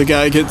movie where the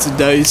guy gets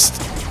diced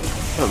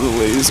by the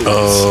lasers.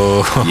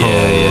 Oh,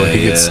 Yeah,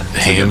 he gets yeah.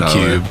 ham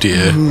cubed,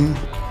 yeah.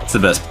 It's the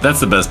best. That's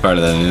the best part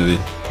of that movie.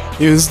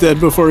 He was dead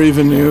before he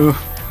even knew.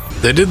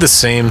 They did the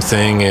same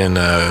thing in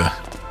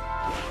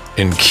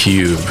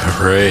Cube,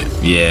 right?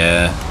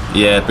 Yeah.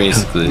 Yeah,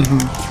 basically.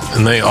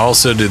 And they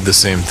also did the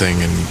same thing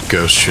in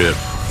Ghost Ship.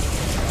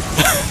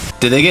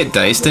 Did they get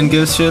diced in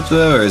Ghost Ship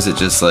though, or is it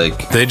just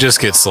like? They just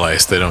get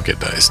sliced, they don't get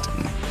diced.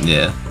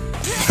 Yeah.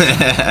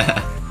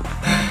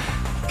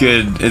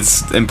 Good.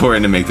 It's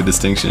important to make the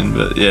distinction,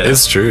 but yeah.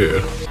 It's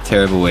true.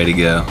 Terrible way to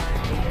go.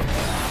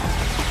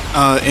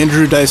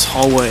 Andrew Dice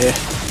hallway.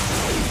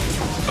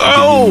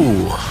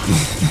 Oh!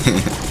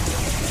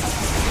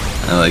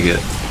 I like it.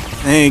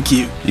 Thank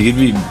you. You could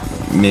be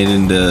made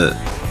into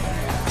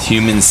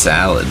human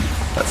salad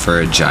for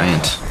a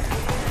giant.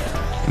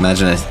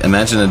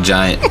 Imagine a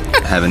giant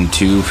having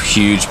two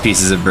huge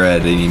pieces of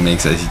bread, and he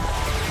makes a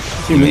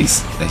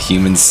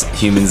human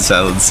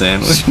salad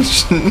sandwich.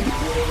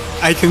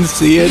 I can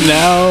see it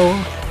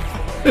now.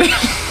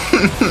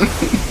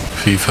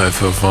 Fee fi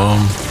fo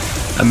fum.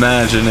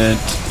 Imagine it.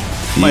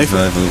 Fee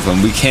fi fo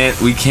fum. We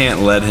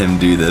can't let him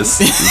do this.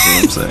 Is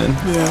what I'm saying.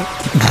 Yeah,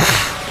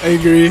 I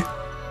agree.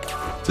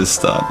 Just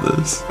stop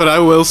this. But I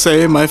will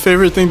say my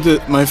favorite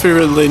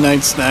late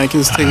night snack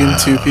is taking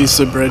two pieces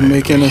of bread and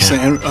making a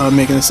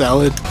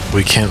salad.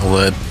 We can't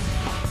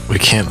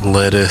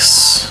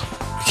lettuce.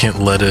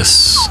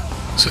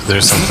 So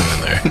there's something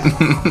in there.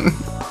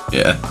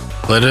 Yeah.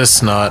 Let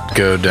us not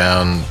go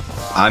down.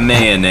 I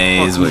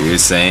mayonnaise what you're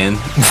saying.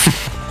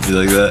 You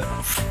like that?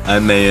 I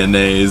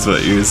mayonnaise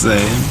what you're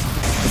saying.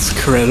 That's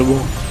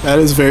credible. That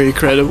is very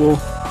credible.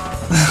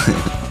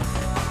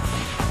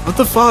 What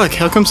the fuck?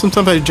 How come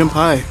sometimes I jump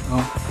high?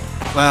 Oh,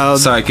 loud.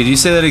 Sorry, could you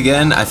say that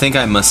again? I think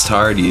I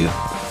must-tard you.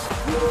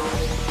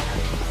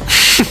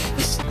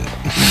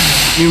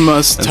 You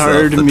must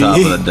tard the me. top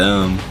of the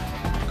dome.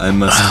 I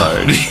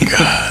must-tard you.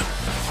 God.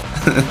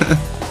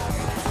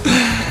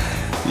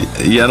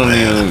 Yeah, I don't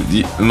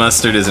know.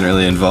 Mustard isn't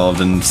really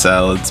involved in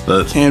salads,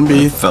 but Can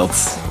be. I felt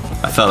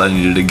I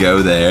needed to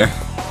go there.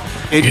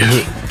 It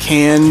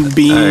can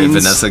beans. All right,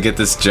 Vanessa, get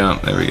this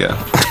jump. There we go.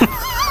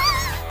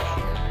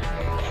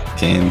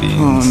 Canned beans.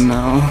 Oh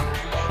no.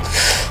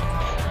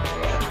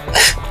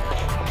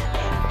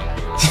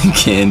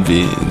 Canned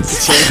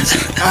beans.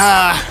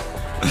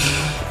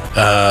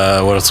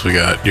 What else we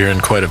got? You're in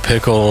quite a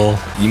pickle.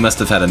 You must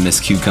have had a Miss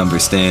Cucumber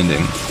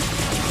standing.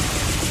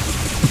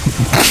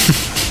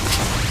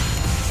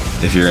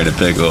 If you're in a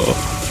pickle.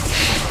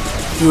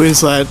 Who is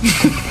that?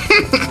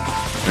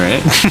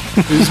 Right?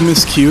 Who's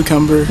Miss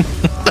Cucumber?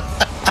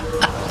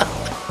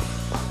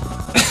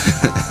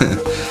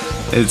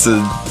 It's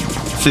a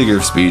figure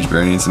of speech,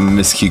 Bernie. It's a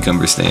Miss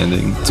Cucumber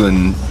standing.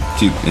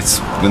 It's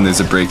when there's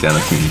a breakdown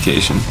of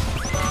communication.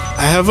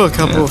 I have a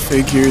couple of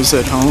figures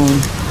at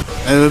home.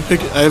 I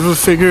have a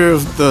figure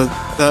of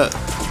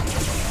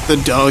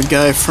the dog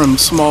guy from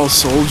Small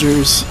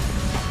Soldiers.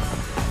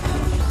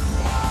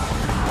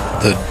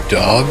 The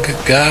dog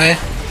guy?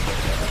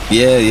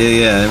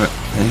 Yeah.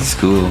 He's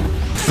cool.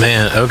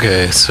 Man,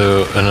 okay,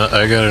 so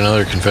I got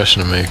another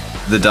confession to make.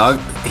 The dog,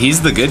 he's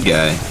the good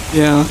guy.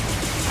 Yeah.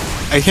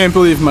 I can't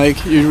believe,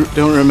 Mike, you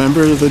don't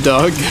remember the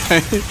dog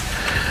guy.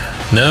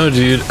 No,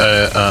 dude,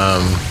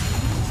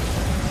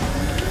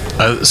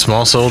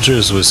 Small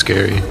Soldiers was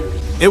scary.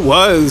 It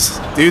was.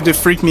 Dude, it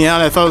freaked me out.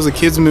 I thought it was a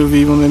kid's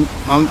movie. When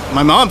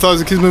my mom thought it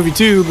was a kid's movie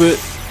too, but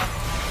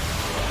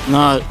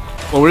not.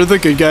 What were the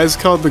good guys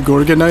called? The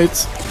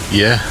Gorgonites?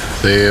 Yeah,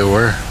 they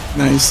were.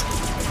 Nice.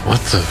 What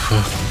the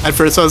fuck? At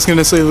first I was going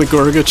to say the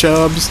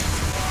Gorgachobs.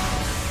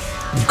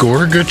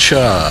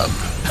 Gorgachov.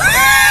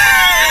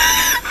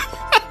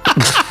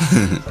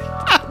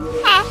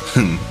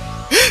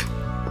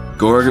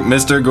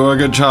 Mr.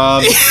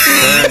 Gorgachob,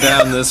 tear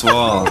down this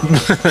wall.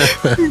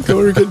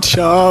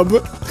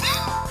 Gorgachob.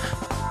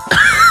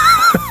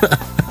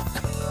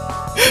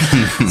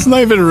 It's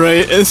not even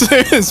right. It's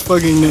his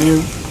fucking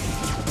name.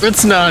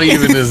 It's not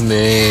even his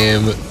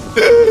name.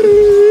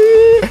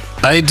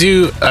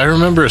 I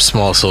remember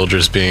Small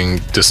Soldiers being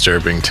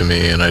disturbing to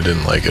me, and I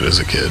didn't like it as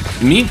a kid.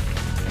 Me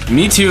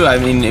too. I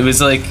mean, it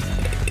was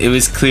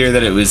clear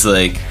that it was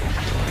like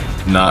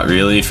not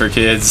really for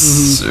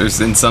kids, or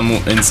in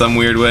some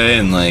weird way,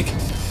 and like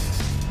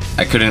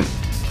I couldn't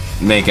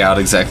make out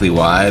exactly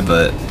why,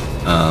 but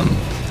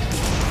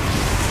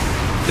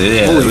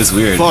yeah, it was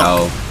weird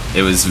how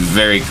it was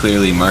very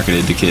clearly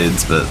marketed to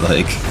kids, but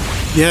like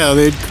yeah,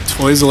 they had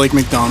toys like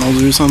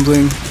McDonald's or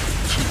something.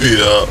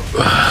 Yeah.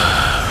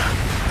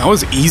 That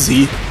was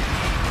easy.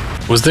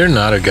 Was there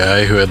not a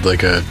guy who had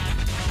like a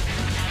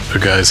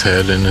guy's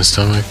head in his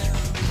stomach?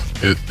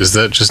 Is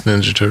that just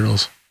Ninja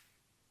Turtles?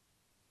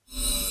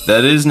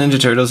 That is Ninja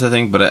Turtles, I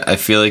think, but I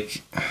feel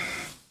like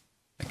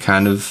I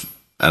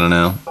don't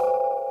know.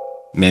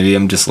 Maybe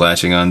I'm just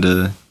latching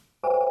onto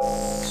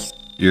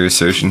your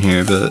assertion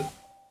here, but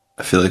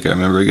I feel like I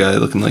remember a guy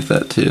looking like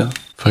that too.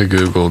 If I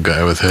Google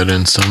guy with head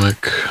in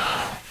stomach,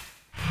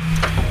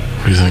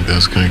 what do you think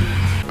that's gonna...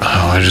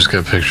 Oh, I just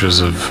got pictures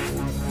of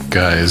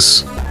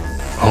guys.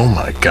 Oh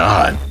my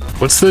god.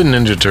 What's the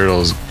Ninja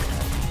Turtles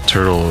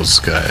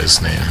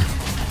guy's name?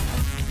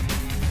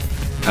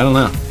 I don't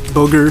know.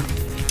 Booger.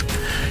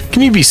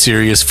 Can you be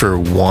serious for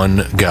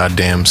one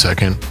goddamn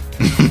second?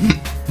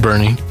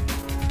 Bernie?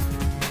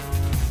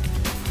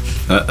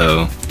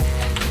 Uh-oh.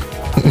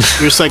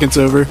 Your second's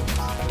over.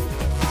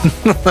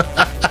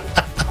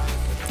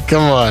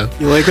 Come on.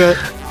 You like that?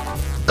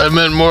 I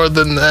meant more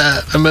than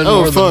that. I meant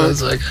more than that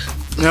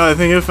second. No, I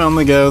think I found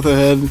the guy with the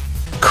head.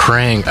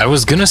 Krang. I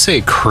was gonna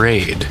say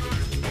Kraid.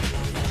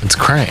 It's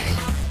Krang.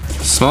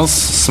 Small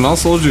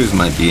Soldiers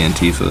might be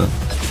Antifa.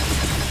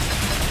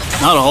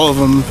 Not all of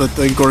them, but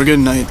the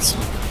Gorgon Knights.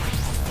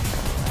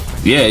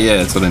 Yeah,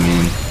 that's what I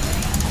mean.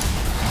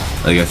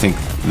 Like, I think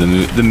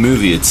the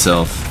movie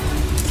itself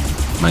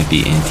might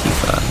be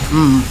Antifa.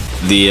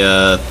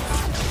 The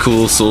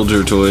cool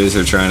soldier toys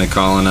are trying to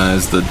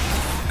colonize the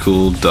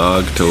cool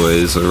dog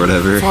toys or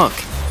whatever. Fuck.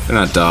 They're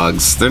not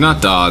dogs. They're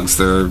not dogs.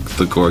 They're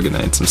the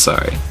Gorgonites. I'm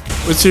sorry.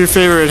 What's your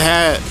favorite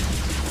hat?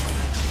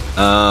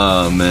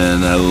 Oh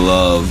man, I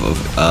love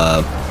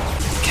a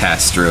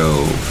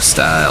Castro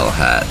style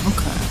hat.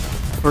 Okay.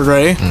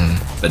 Right?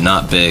 But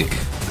not big.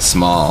 A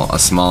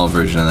small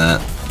version of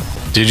that.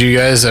 Did you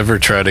guys ever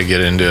try to get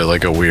into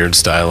like a weird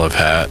style of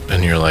hat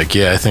and you're like,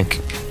 yeah, I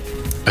think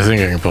I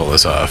can pull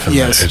this off, and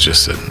yes. It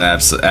just didn't.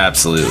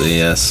 Absolutely,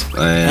 yes.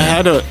 I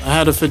had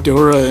a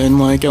fedora in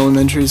like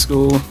elementary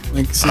school,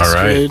 like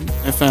 6th grade.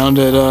 I found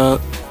it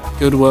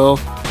Goodwill.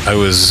 I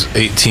was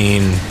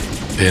 18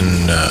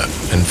 in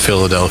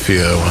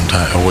Philadelphia one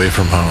time, away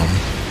from home,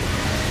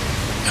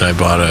 and I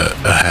bought a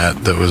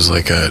hat that was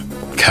like a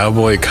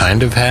cowboy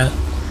kind of hat,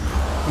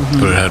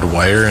 but it had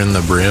wire in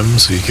the brim,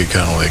 so you could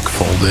kind of like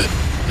fold it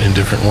in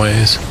different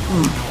ways.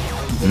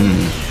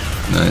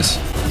 Nice.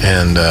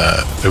 And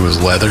it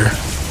was leather,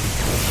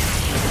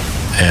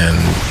 and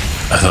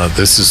I thought,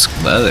 this is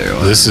leather.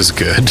 This is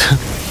good.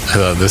 I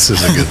thought this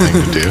is a good thing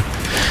to do,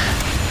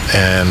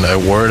 and I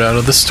wore it out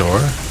of the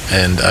store,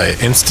 and I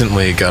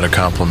instantly got a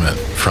compliment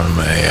from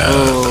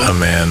a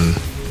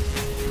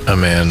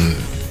man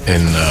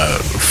in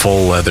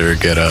full leather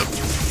getup.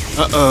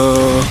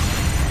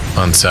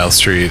 On South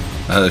Street.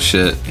 Oh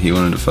shit! He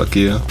wanted to fuck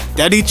you.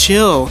 Daddy,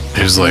 chill.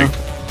 He was like,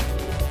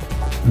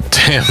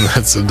 "Damn,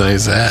 that's a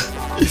nice hat."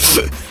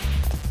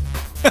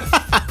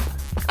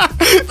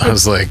 I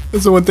was like,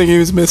 that's the one thing he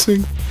was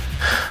missing.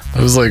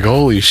 I was like,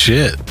 holy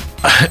shit.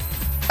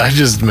 I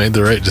just made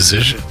the right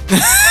decision.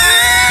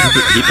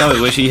 He probably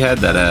wish he had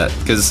that hat.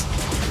 Because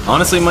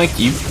honestly, Mike,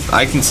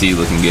 I can see you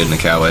looking good in a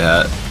cowboy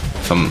hat.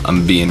 If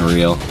I'm being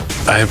real.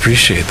 I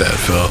appreciate that,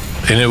 Phil.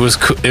 And it was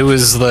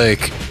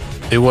like,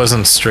 it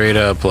wasn't straight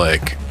up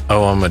like,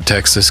 oh, I'm a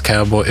Texas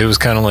cowboy. It was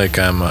kind of like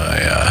I'm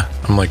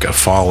like a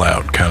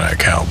Fallout kind of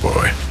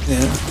cowboy.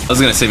 Yeah. I was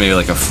gonna say maybe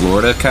like a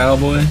Florida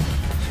cowboy.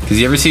 Cause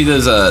you ever see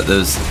those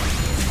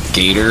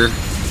gator,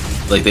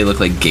 like they look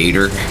like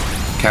gator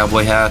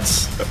cowboy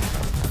hats?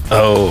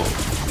 Oh,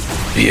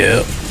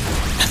 yep.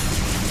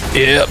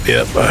 Yep,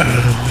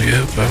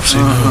 I've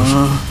seen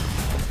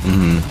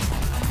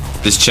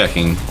those. Just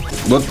checking.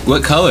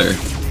 What color?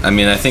 I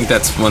mean, I think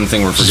that's one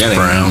thing we're forgetting.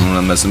 Brown. One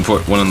of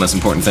the most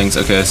important things.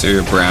 Okay, so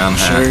you're brown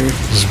hat. Sure.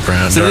 This is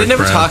brown. So they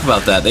never brown. talk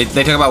about that. They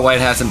talk about white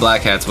hats and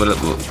black hats.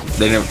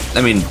 They never.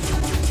 I mean,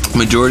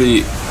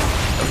 majority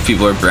of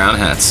people are brown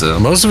hats. So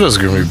Most of us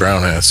are gonna be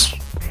brown hats.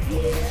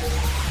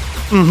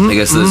 I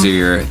guess those are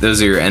your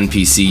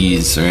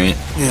NPCs, right?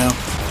 Yeah.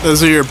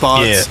 Those are your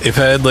bots. Yeah, if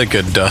I had like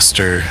a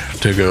duster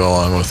to go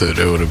along with it,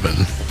 it would have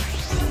been.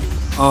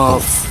 Oh,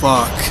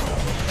 fuck.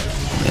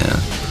 Yeah.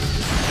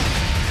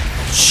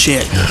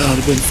 Shit. That would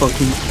have been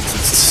fucking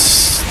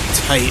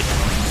tight.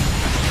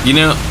 You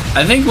know,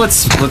 I think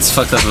what's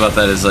fucked up about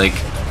that is like,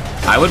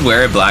 I would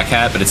wear a black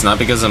hat, but it's not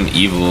because I'm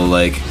evil.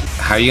 Like,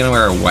 how are you gonna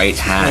wear a white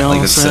hat?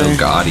 Like, it's so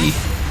gaudy.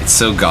 It's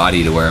so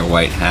gaudy to wear a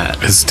white hat.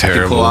 It's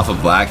terrible. If you pull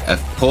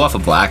off a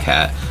black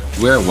hat,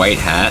 wear a white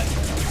hat.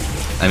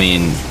 I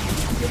mean,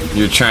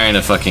 you're trying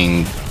to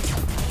fucking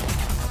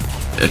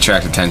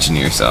attract attention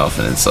to yourself,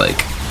 and it's like,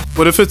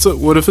 what if it's a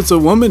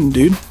woman,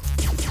 dude?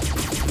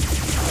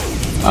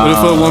 What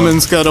if a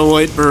woman's got a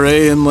white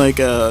beret and like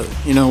a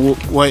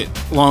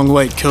long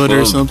white coat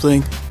or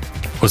something?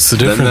 What's the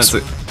difference?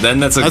 Then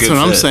that's a good what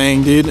I'm fit.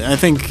 saying, dude. I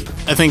think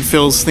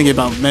Phil's thinking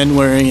about men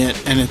wearing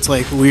it, and it's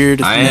like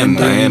weird. If I am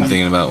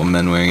thinking about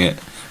men wearing it,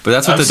 but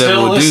that's what the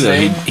devil would do.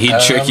 Though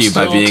he'd trick you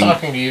by being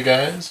talking to you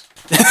guys.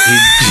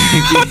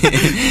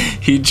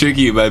 He'd trick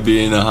you by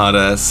being a hot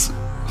ass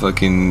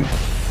fucking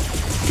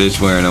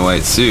bitch wearing a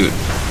white suit.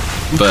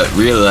 But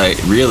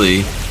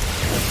really,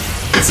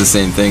 it's the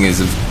same thing as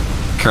if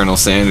Colonel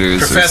Sanders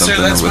Professor, or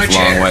something with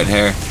long white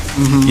hair.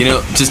 Mm-hmm. You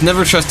know, just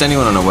never trust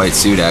anyone on a white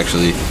suit.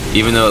 Actually,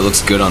 even though it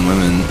looks good on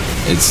women,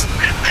 it's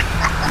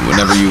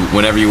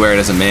whenever you wear it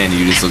as a man,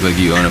 you just look like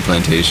you own a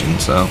plantation.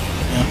 So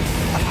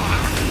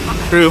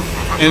yeah. True.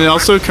 And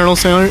also, Colonel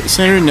Sanders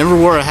never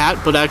wore a hat,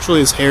 but actually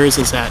his hair is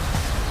his hat.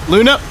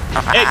 Luna,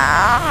 hey,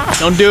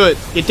 don't do it.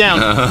 Get down.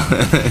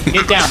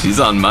 Get down. She's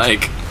on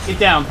mic. Get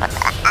down.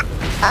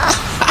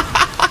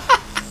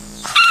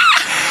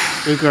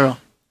 Good girl.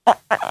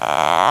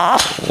 Wow.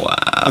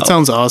 That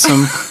sounds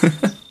awesome.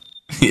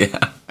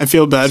 Yeah. I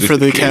feel bad for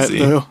the cat,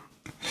 crazy. though.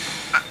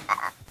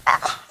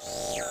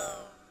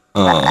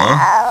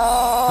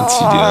 Aww. What's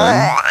she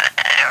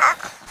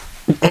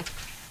doing?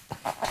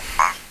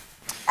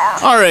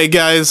 All right,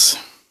 guys.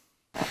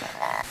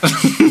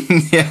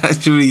 Yeah,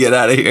 should we get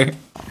out of here?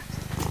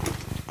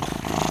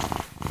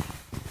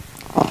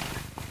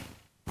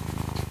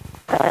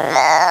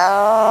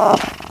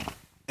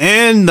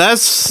 And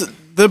that's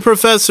the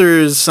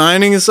professor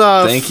signing us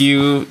off. Thank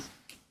you.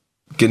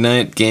 Good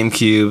night,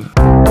 GameCube.